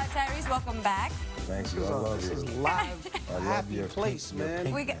here. Tyrese, welcome back. Thank you. I love you. Live. I love your place,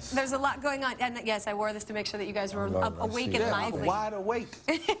 man. There's a lot going on, and yes, I wore this to make sure that you guys were awake and lively. I'm wide awake.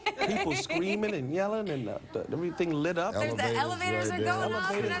 People screaming and yelling, and everything lit up. There's the elevators are going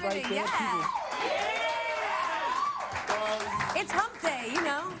off and everything. Yeah. It's hump day, you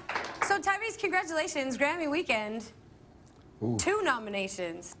know. So, Tyrese, congratulations. Grammy weekend. Ooh. 2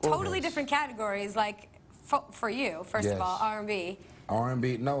 nominations. Totally different categories, like, for you, first of all, R&B.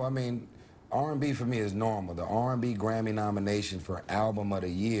 R&B, no, I mean, R&B for me is normal. The R&B Grammy nomination for Album of the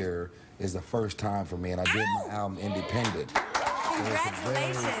Year is the first time for me, and I did my album independent.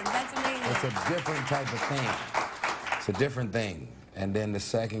 Congratulations. That's amazing. It's a different type of thing. It's a different thing. And then the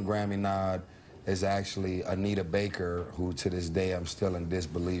second Grammy nod is actually Anita Baker, who to this day I'm still in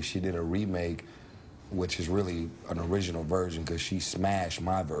disbelief. She did a remake, which is really an original version because she smashed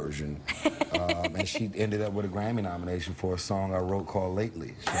my version. And she ended up with a Grammy nomination for a song I wrote called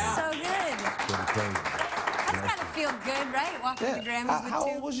Lately. So good. Pretty crazy. That's gotta feel good, right? Walking the Grammys with How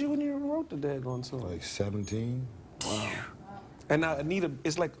two. old was you when you wrote the daggone song? Like 17. Wow. And now Anita,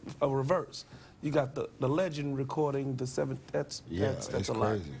 it's like a reverse. You got the legend recording the 7th. That's it's a lot.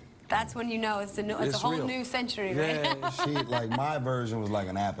 crazy. That's when you know it's a whole new century, right? Yeah, she, like, my version was like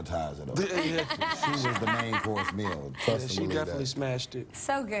an appetizer, though. She was the main course meal. She definitely smashed it.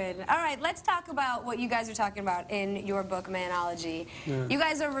 So good. All right, let's talk about what you guys are talking about in your book, Manology. Yeah. You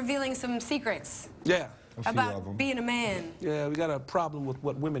guys are revealing some secrets. Yeah. About being a man. Yeah, we got a problem with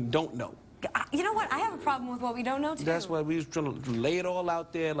what women don't know. You know what? I have a problem with what we don't know, too. That's why we was trying to lay it all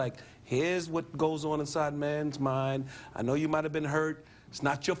out there, like, here's what goes on inside man's mind. I know you might have been hurt. It's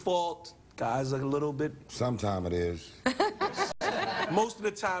not your fault. Guys are a little bit... Sometimes it is. Most of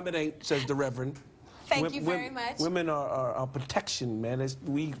the time it ain't, says the Reverend. Thank you very much. Women are protection, man.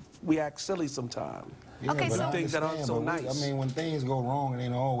 We act silly sometimes. Yeah, okay, so... things that aren't so nice. I mean, when things go wrong, it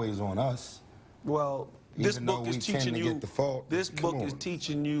ain't always on us. Well, this book is teaching you... This book is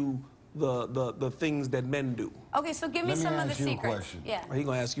teaching you the things that men do. Okay, so give me some of the secrets. Yeah. He's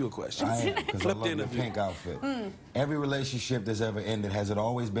gonna ask you a question. I am, because I Flip love the your interview. pink outfit. Every relationship that's ever ended, has it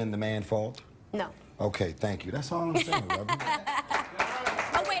always been the man's fault? No. Okay, thank you. That's all I'm saying, Robin.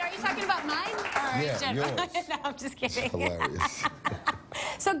 Oh, wait, are you talking about mine? Or Yeah, general? yours. No, I'm just kidding. Hilarious.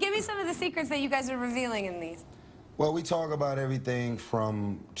 So give me some of the secrets that you guys are revealing in these. Well, we talk about everything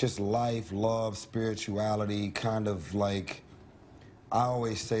from just life, love, spirituality, kind of like, I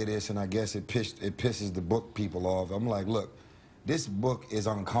always say this, and I guess it pisses the book people off. I'm like, look, this book is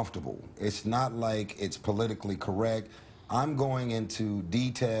uncomfortable. It's not like it's politically correct. I'm going into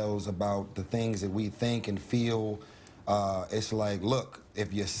details about the things that we think and feel. It's like, look,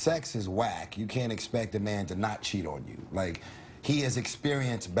 if your sex is whack, you can't expect a man to not cheat on you. Like, he has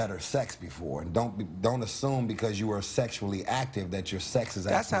experienced better sex before, and don't assume because you are sexually active that your sex is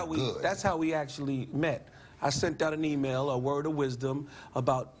actually good. That's how we actually met. I sent out an email, a word of wisdom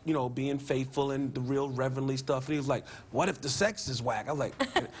about, you know, being faithful and the real reverently stuff. And he was like, what if the sex is whack? I was like,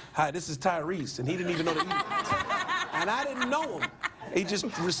 hi, this is Tyrese. And he didn't even know the email. And I didn't know him. He just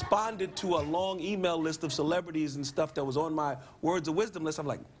responded to a long email list of celebrities and stuff that was on my words of wisdom list. I'm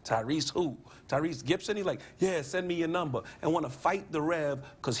like, Tyrese who? Tyrese Gibson? He's like, yeah, send me your number. And want to fight the Rev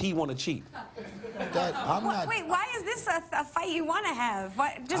because he want to cheat. Wait, why is this a fight you want to have?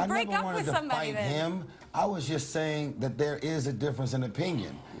 Just break up with somebody I never wanted to fight then. him. I was just saying that there is a difference in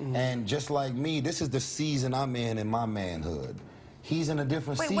opinion. And just like me, this is the season I'm in my manhood. He's in a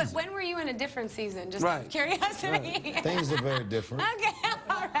different season. Wait, when were you in a different season? Just out of curiosity. Right. Things are very different. Okay,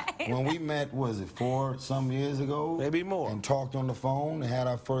 all right. When we met, was it 4-some years ago? Maybe more. And talked on the phone and had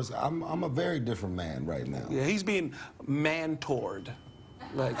our first, I'm a very different man right now. Yeah, he's being man-toured.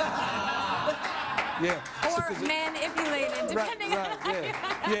 Like, yeah. Or manipulated, depending on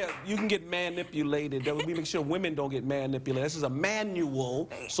how Yeah, you can get manipulated. We make sure women don't get manipulated. This is a manual,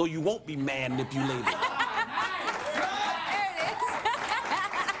 so you won't be manipulated.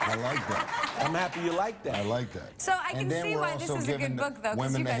 I like that. I'm happy you like that. I like that. So I can see why this is a good book, though, because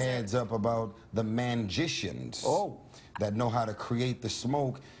women you the guys heads up about the magicians that know how to create the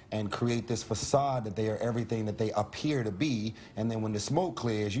smoke and create this facade that they are everything that they appear to be. And then when the smoke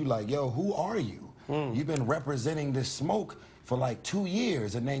clears, you like, yo, who are you? You've been representing this smoke for like 2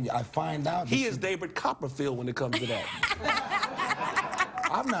 years, and then I find out he is David Copperfield when it comes to that.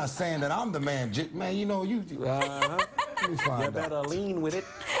 I'm not saying that I'm the man, man. You know, you. You better lean with it.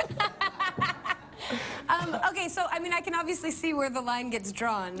 Okay, so I mean, I can obviously see where the line gets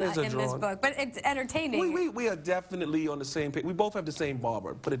drawn in this book, but it's entertaining. We are definitely on the same page. We both have the same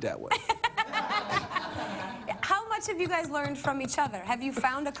barber, put it that way. How much have you guys learned from each other? Have you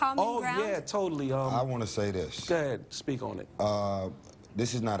found a common ground? Oh, yeah, totally. I want to say this. Go ahead, speak on it.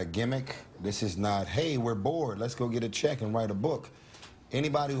 This is not a gimmick. This is not, hey, we're bored, let's go get a check and write a book.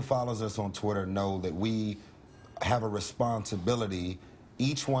 Anybody who follows us on Twitter know that we have a responsibility.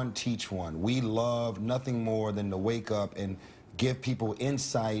 Each one teach one. We love nothing more than to wake up and give people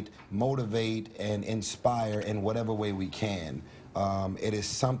insight, motivate, and inspire in whatever way we can. It is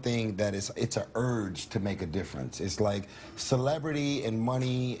something that it's an urge to make a difference. It's like celebrity and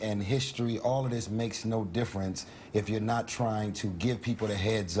money and history, all of this makes no difference if you're not trying to give people the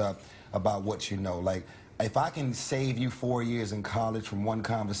heads up about what you know. Like, if I can save you 4 years in college from one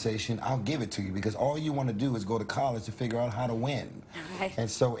conversation, I'll give it to you, because all you want to do is go to college to figure out how to win. Right. And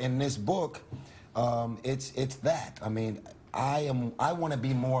so in this book, it's that. I mean, I want to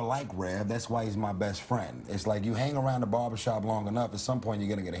be more like Rev. That's why he's my best friend. It's like you hang around the barbershop long enough, at some point you're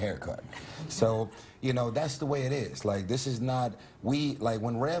going to get a haircut. So, you know, that's the way it is. Like, this is not, like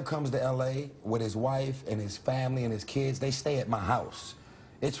when Rev comes to L.A. with his wife and his family and his kids, they stay at my house.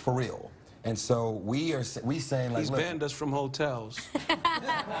 It's for real. And so we saying, like, he's banned us from hotels.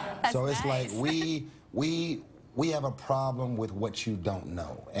 So it's like we have a problem with what you don't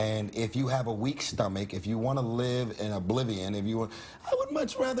know. And if you have a weak stomach, if you want to live in oblivion, I would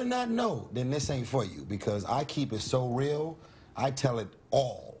much rather not know, then this ain't for you, because I keep it so real. I tell it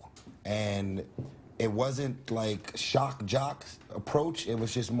all. And it wasn't like shock jock approach. It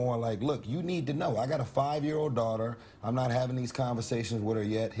was just more like, look, you need to know. I got a 5-year-old daughter. I'm not having these conversations with her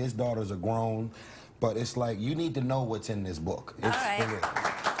yet. His daughters are grown. But it's like, you need to know what's in this book. It's all right. for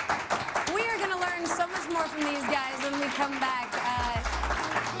real. We are going to learn so much more from these guys when we come back.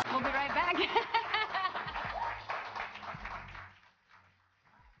 We'll be right back.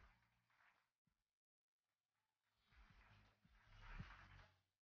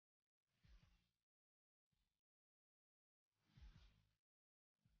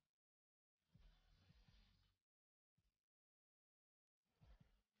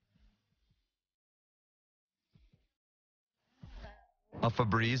 A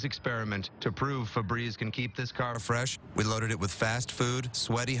Febreze experiment. To prove Febreze can keep this car fresh, we loaded it with fast food,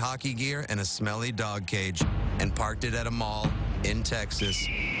 sweaty hockey gear, and a smelly dog cage, and parked it at a mall in Texas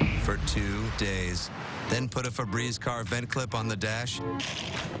for 2 days. Then put a Febreze car vent clip on the dash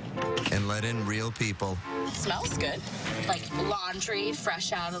and let in real people. It smells good. Like laundry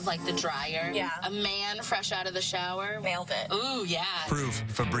fresh out of like the dryer. Yeah. A man fresh out of the shower. Nailed it. Ooh, yeah. Proof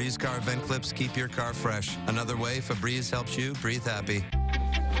Febreze car vent clips keep your car fresh. Another way Febreze helps you breathe happy.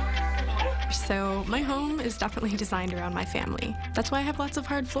 So my home is definitely designed around my family. That's why I have lots of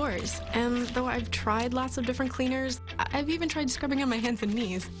hard floors. And though I've tried lots of different cleaners, I've even tried scrubbing on my hands and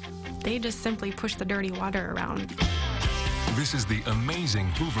knees. They just simply push the dirty water around. This is the amazing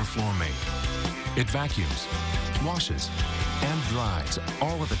Hoover Floor Mate. It vacuums, washes, and dries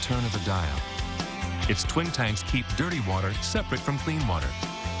all at the turn of the dial. Its twin tanks keep dirty water separate from clean water,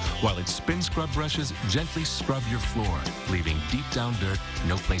 while its spin scrub brushes gently scrub your floor, leaving deep down dirt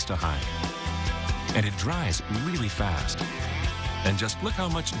no place to hide. And it dries really fast. And just look how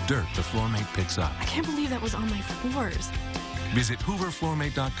much dirt the Floor Mate picks up. I can't believe that was on my floors. Visit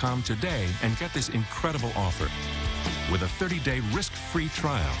hooverfloormate.com today and get this incredible offer with a 30-day risk-free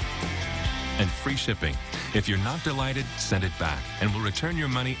trial and free shipping. If you're not delighted, send it back and we'll return your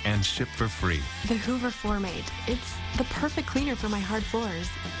money and ship for free. The Hoover Floor Mate. It's the perfect cleaner for my hard floors.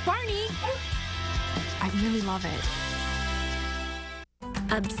 Barney! I really love it.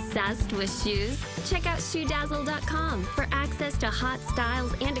 Obsessed with shoes? Check out ShoeDazzle.com for access to hot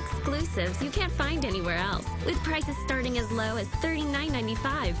styles and exclusives you can't find anywhere else, with prices starting as low as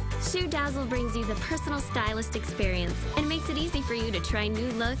 $39.95. ShoeDazzle brings you the personal stylist experience and makes it easy for you to try new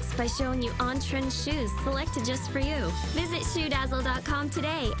looks by showing you on-trend shoes selected just for you. Visit ShoeDazzle.com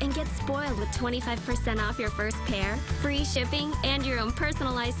today and get spoiled with 25% off your first pair, free shipping, and your own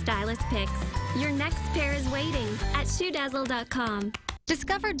personalized stylist picks. Your next pair is waiting at ShoeDazzle.com.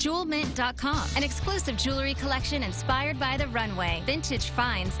 Discover JewelMint.com, an exclusive jewelry collection inspired by the runway, vintage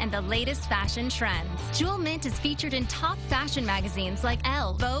finds, and the latest fashion trends. Jewel Mint is featured in top fashion magazines like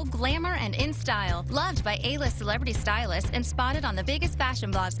Elle, Vogue, Glamour, and InStyle. Loved by A-list celebrity stylists and spotted on the biggest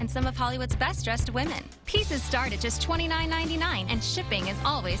fashion blogs and some of Hollywood's best-dressed women. Pieces start at just $29.99, and shipping is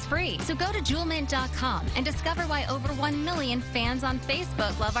always free. So go to JewelMint.com and discover why over 1 million fans on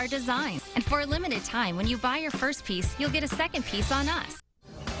Facebook love our designs. And for a limited time, when you buy your first piece, you'll get a second piece on us.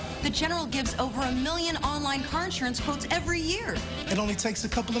 The General gives over 1 million online car insurance quotes every year. It only takes a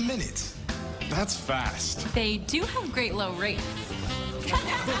couple of minutes. That's fast. They do have great low rates.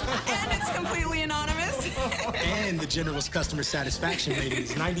 And it's completely anonymous. And the General's customer satisfaction rating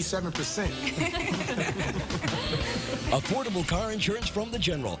is 97%. Affordable car insurance from the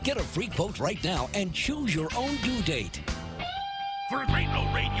General. Get a free quote right now and choose your own due date. For a great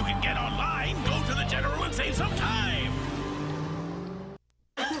low rate you can get online, go to the General and save some time.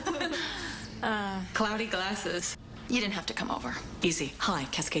 Cloudy glasses. You didn't have to come over. Easy. Hi,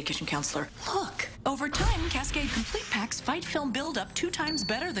 Cascade Kitchen Counselor. Look, over time, Cascade Complete Packs fight film buildup 2 times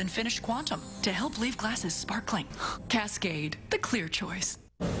better than finished Quantum to help leave glasses sparkling. Cascade, the clear choice.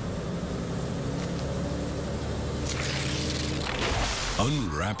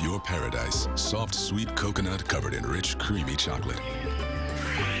 Unwrap your paradise. Soft, sweet coconut covered in rich, creamy chocolate.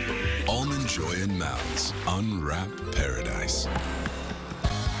 Almond Joy and Mounds. Unwrap paradise.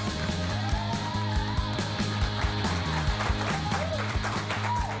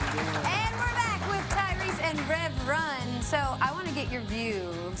 So I want to get your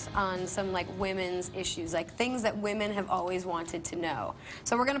views on some like women's issues, like things that women have always wanted to know.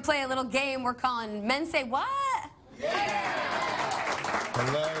 So we're going to play a little game we're calling Men Say What? Yeah!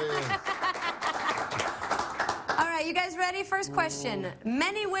 Hilarious. All right, you guys ready? First question.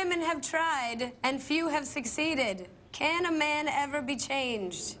 Many women have tried and few have succeeded. Can a man ever be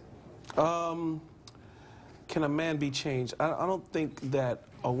changed? Can a man be changed? I don't think that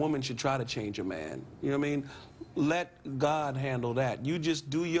a woman should try to change a man. You know what I mean? Let God handle that. You just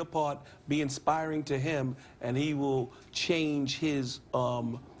do your part, be inspiring to him, and he will change his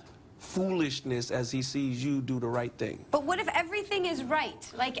foolishness as he sees you do the right thing. But what if everything is right?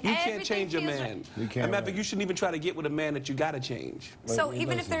 Like you can't change a man. Right. You can't. Matter of fact, you shouldn't even try to get with a man that you got to change. So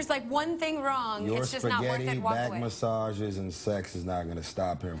even if there's like one thing wrong, it's just not worth it. Walk back away. massages and sex is not going to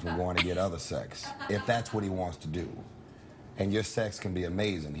stop him from going to get other sex, if that's what he wants to do. And your sex can be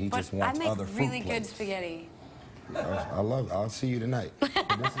amazing. He just wants other fruit I make really good plates. spaghetti. I'll see you tonight.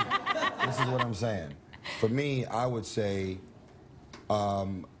 This is what I'm saying. For me, I would say,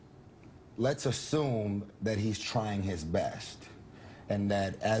 let's assume that he's trying his best and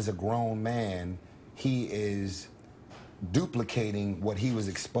that as a grown man, he is duplicating what he was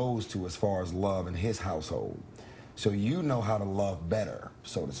exposed to as far as love in his household. So you know how to love better,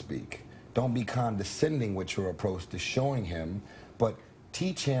 so to speak. Don't be condescending with your approach to showing him, but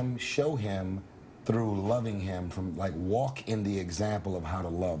teach him, show him through loving him, from like walk in the example of how to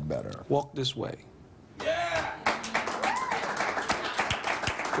love better. Walk this way. Yeah!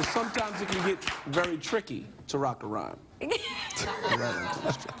 Because sometimes it can get very tricky to rock a rhyme.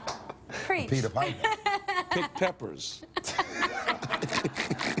 Preach. Peter Piper. Pick peppers.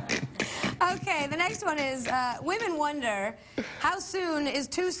 Okay, the next one is, women wonder, how soon is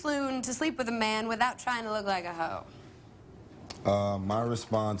too soon to sleep with a man without trying to look like a hoe? My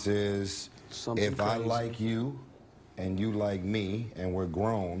response is, if I crazy. like you and you like me and we're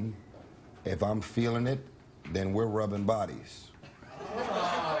grown, if I'm feeling it, then we're rubbing bodies.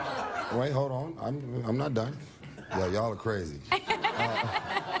 Wait, hold on. I'm not done. Yeah, y'all are crazy.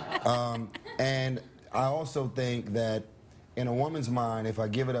 And I also think that in a woman's mind, if I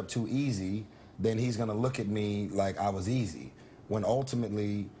give it up too easy, then he's gonna look at me like I was easy, when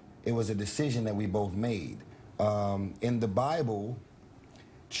ultimately it was a decision that we both made. In the Bible,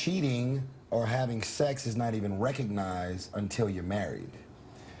 cheating or having sex is not even recognized until you're married.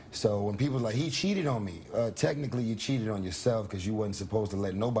 So when people are like, he cheated on me, technically you cheated on yourself because you wasn't supposed to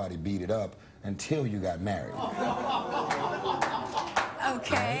let nobody beat it up until you got married.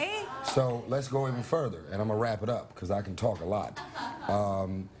 Okay. Right? So let's go even further, and I'm gonna wrap it up because I can talk a lot.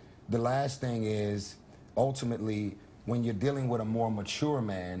 The last thing is, ultimately, when you're dealing with a more mature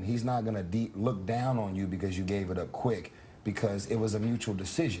man, he's not gonna look down on you because you gave it up quick, because it was a mutual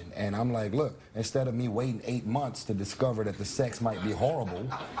decision. And I'm like, look, instead of me waiting 8 months to discover that the sex might be horrible,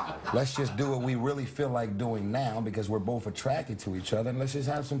 let's just do what we really feel like doing now because we're both attracted to each other, and let's just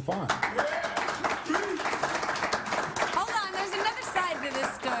have some fun. Hold on, there's another side to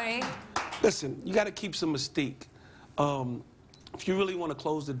this story. Listen, you got to keep some mystique. If you really want to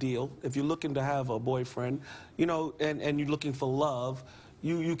close the deal, if you're looking to have a boyfriend, you know, and you're looking for love,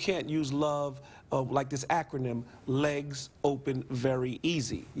 you can't use love like this acronym, legs open very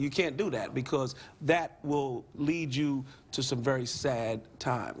easy. You can't do that because that will lead you to some very sad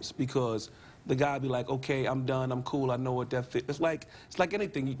times, because the guy be like, okay, I'm done, I'm cool, I know what that fit. It's like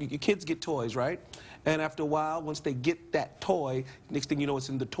anything. Your kids get toys, right? And after a while, once they get that toy, next thing you know, it's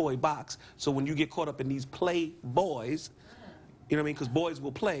in the toy box. So when you get caught up in these play boys, you know what I mean? Because boys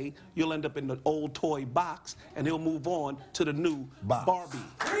will play, you'll end up in the old toy box, and he'll move on to the new Barbie.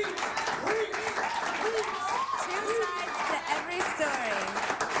 Two sides to every story.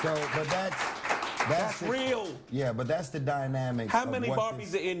 So, but that's real. Yeah, but that's the dynamic. How many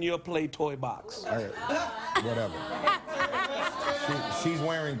Barbies are in your play toy box? Whatever. She's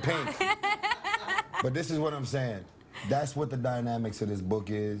wearing pink. But this is what I'm saying. That's what the dynamics of this book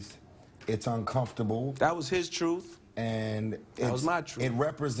is. It's uncomfortable. That was his truth. And that was my truth. It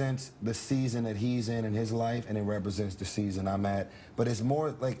represents the season that he's in his life, and it represents the season I'm at. But it's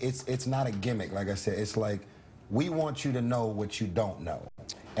more like, it's not a gimmick, like I said. It's like, we want you to know what you don't know.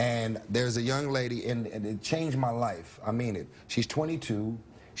 And there's a young lady, and it changed my life. I mean it. She's 22.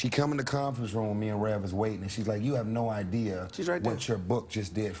 She come in the conference room, me and Rev is waiting, and she's like, you have no idea what your book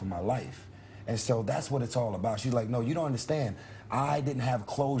just did for my life. And so that's what it's all about. She's like, no, you don't understand. I didn't have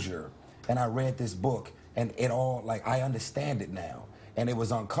closure, and I read this book, and it all, like, I understand it now. And it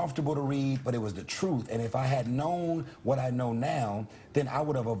was uncomfortable to read, but it was the truth. And if I had known what I know now, then I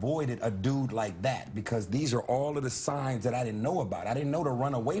would have avoided a dude like that, because these are all of the signs that I didn't know about. I didn't know to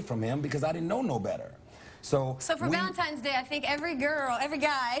run away from him because I didn't know no better. So for Valentine's Day, I think every girl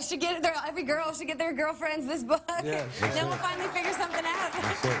should get their girlfriends this book. Yeah, then we'll finally figure something out.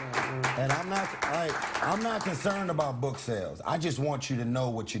 And I'm not concerned about book sales. I just want you to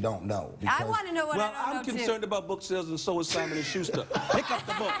know what you don't know. I want to know what I don't know, I'm concerned about book sales, and so is Simon & Schuster. Pick up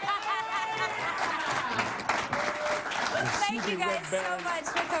the book. Thank you guys so much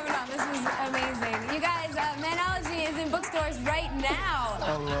for coming on. This was amazing. You guys, Manology is in bookstores right now.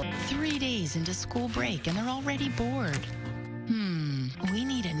 3 days into school break and they're already bored. We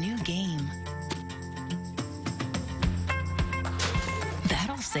need a new game.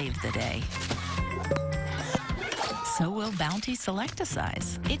 That'll save the day. So will Bounty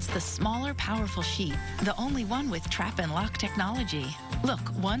Select-A-Size. It's the smaller, powerful sheet, the only one with trap and lock technology. Look,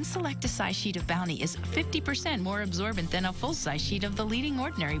 one Select-A-Size sheet of Bounty is 50% more absorbent than a full-size sheet of the leading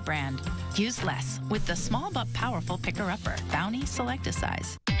ordinary brand. Use less with the small but powerful picker-upper. Bounty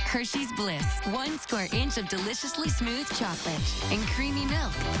Select-A-Size. Hershey's Bliss, 1 square inch of deliciously smooth chocolate and creamy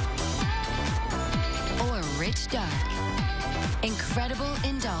milk. Or rich dark. Incredible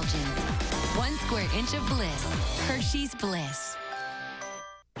indulgence. 1 square inch of bliss. Hershey's Bliss.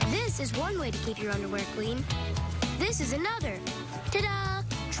 This is one way to keep your underwear clean. This is another. Ta-da!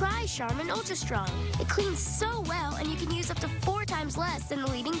 Try Charmin Ultra Strong. It cleans so well, and you can use up to 4 times less than the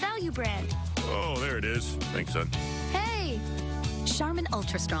leading value brand. Oh, there it is. Thanks, son. Hey! Charmin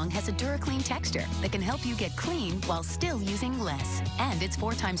Ultra Strong has a DuraClean texture that can help you get clean while still using less. And it's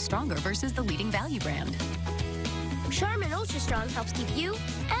 4 times stronger versus the leading value brand. Charmin Ultra Strong helps keep you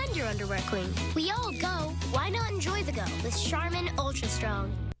and your underwear clean. We all go. Why not enjoy the go with Charmin Ultra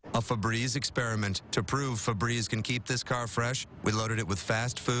Strong? A Febreze experiment. To prove Febreze can keep this car fresh, we loaded it with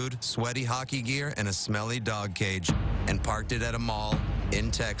fast food, sweaty hockey gear, and a smelly dog cage, and parked it at a mall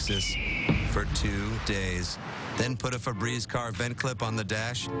in Texas for 2 days. Then put a Febreze car vent clip on the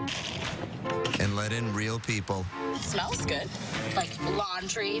dash and let in real people. It smells good. Like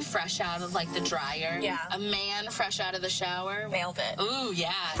laundry fresh out of like the dryer. Yeah. A man fresh out of the shower. Nailed it. Ooh,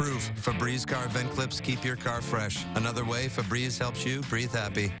 yeah. Proof Febreze car vent clips keep your car fresh. Another way Febreze helps you breathe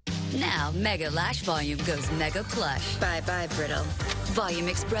happy. Now, Mega Lash Volume goes Mega Plush. Bye-bye, brittle. Volume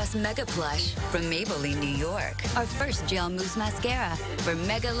Express Mega Plush from Maybelline, New York. Our first gel mousse mascara for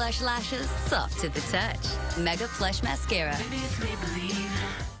Mega Lush lashes, soft to the touch. Mega Plush Mascara.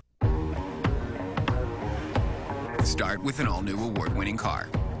 Start with an all-new award-winning car.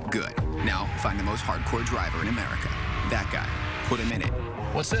 Good. Now, find the most hardcore driver in America. That guy. Put him in it.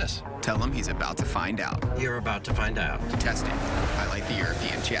 What's this? Tell him he's about to find out. You're about to find out. Testing. Highlight the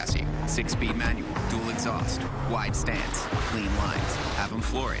European chassis. 6-speed manual, dual exhaust, wide stance, clean lines. Have him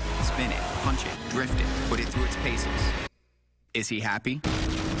floor it, spin it, punch it, drift it, put it through its paces. Is he happy?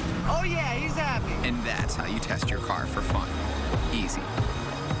 Oh yeah, he's happy. And that's how you test your car for fun. Easy.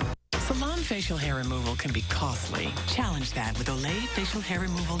 Salon facial hair removal can be costly. Challenge that with Olay Facial Hair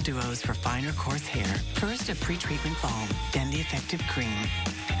Removal Duos for finer, coarse hair. First a pre-treatment balm, then the effective cream.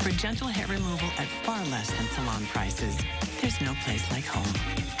 For gentle hair removal at far less than salon prices, there's no place like home.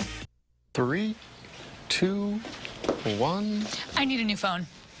 3, 2, 1. I need a new phone.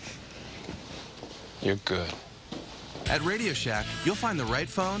 You're good. At Radio Shack, you'll find the right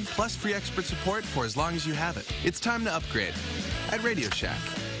phone plus free expert support for as long as you have it. It's time to upgrade at Radio Shack.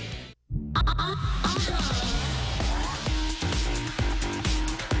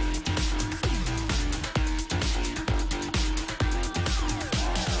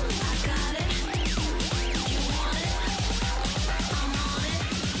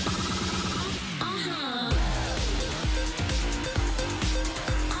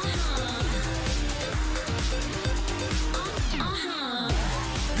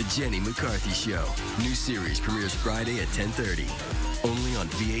 The Jenny McCarthy Show. New series premieres Friday at 10:30. Only on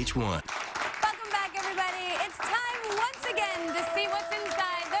VH1. Welcome back, everybody. It's time once again to see what's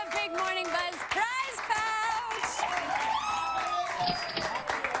inside the Big Morning Buzz prize pouch.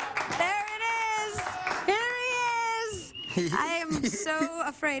 There it is. Here he is. I am so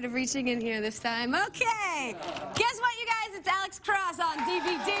afraid of reaching in here this time. Okay. Guess what, you guys? It's Alex Cross on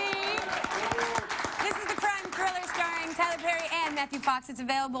DVD. This is the crime thriller starring Tyler Perry and Matthew Fox. It's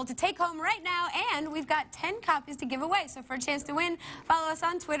available to take home right now, and we've got 10 copies to give away. So for a chance to win, follow us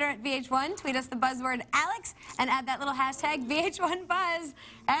on Twitter at VH1, tweet us the buzzword Alex, and add that little hashtag VH1Buzz.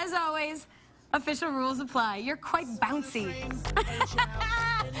 As always, official rules apply. You're quite bouncy.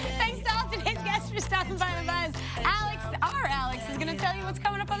 Thanks to all today's guests for stopping by the Buzz. Our Alex, is going to tell you what's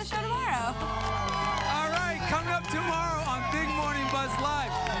coming up on the show tomorrow. All right, coming up tomorrow on Big Morning Buzz Live,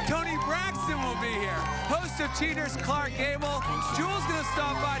 Tony Braxton will be here. Host of Cheaters, Clark Gable. Jules going to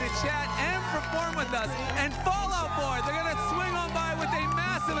stop by to chat and perform with us. And Fall Out Boy, they're going to swing on by with a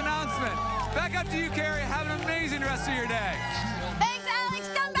massive announcement. Back up to you, Carrie. Have an amazing rest of your day. Thanks, Alex.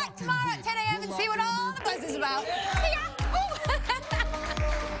 Come back tomorrow at 10 a.m. and see what all the buzz is about. See ya.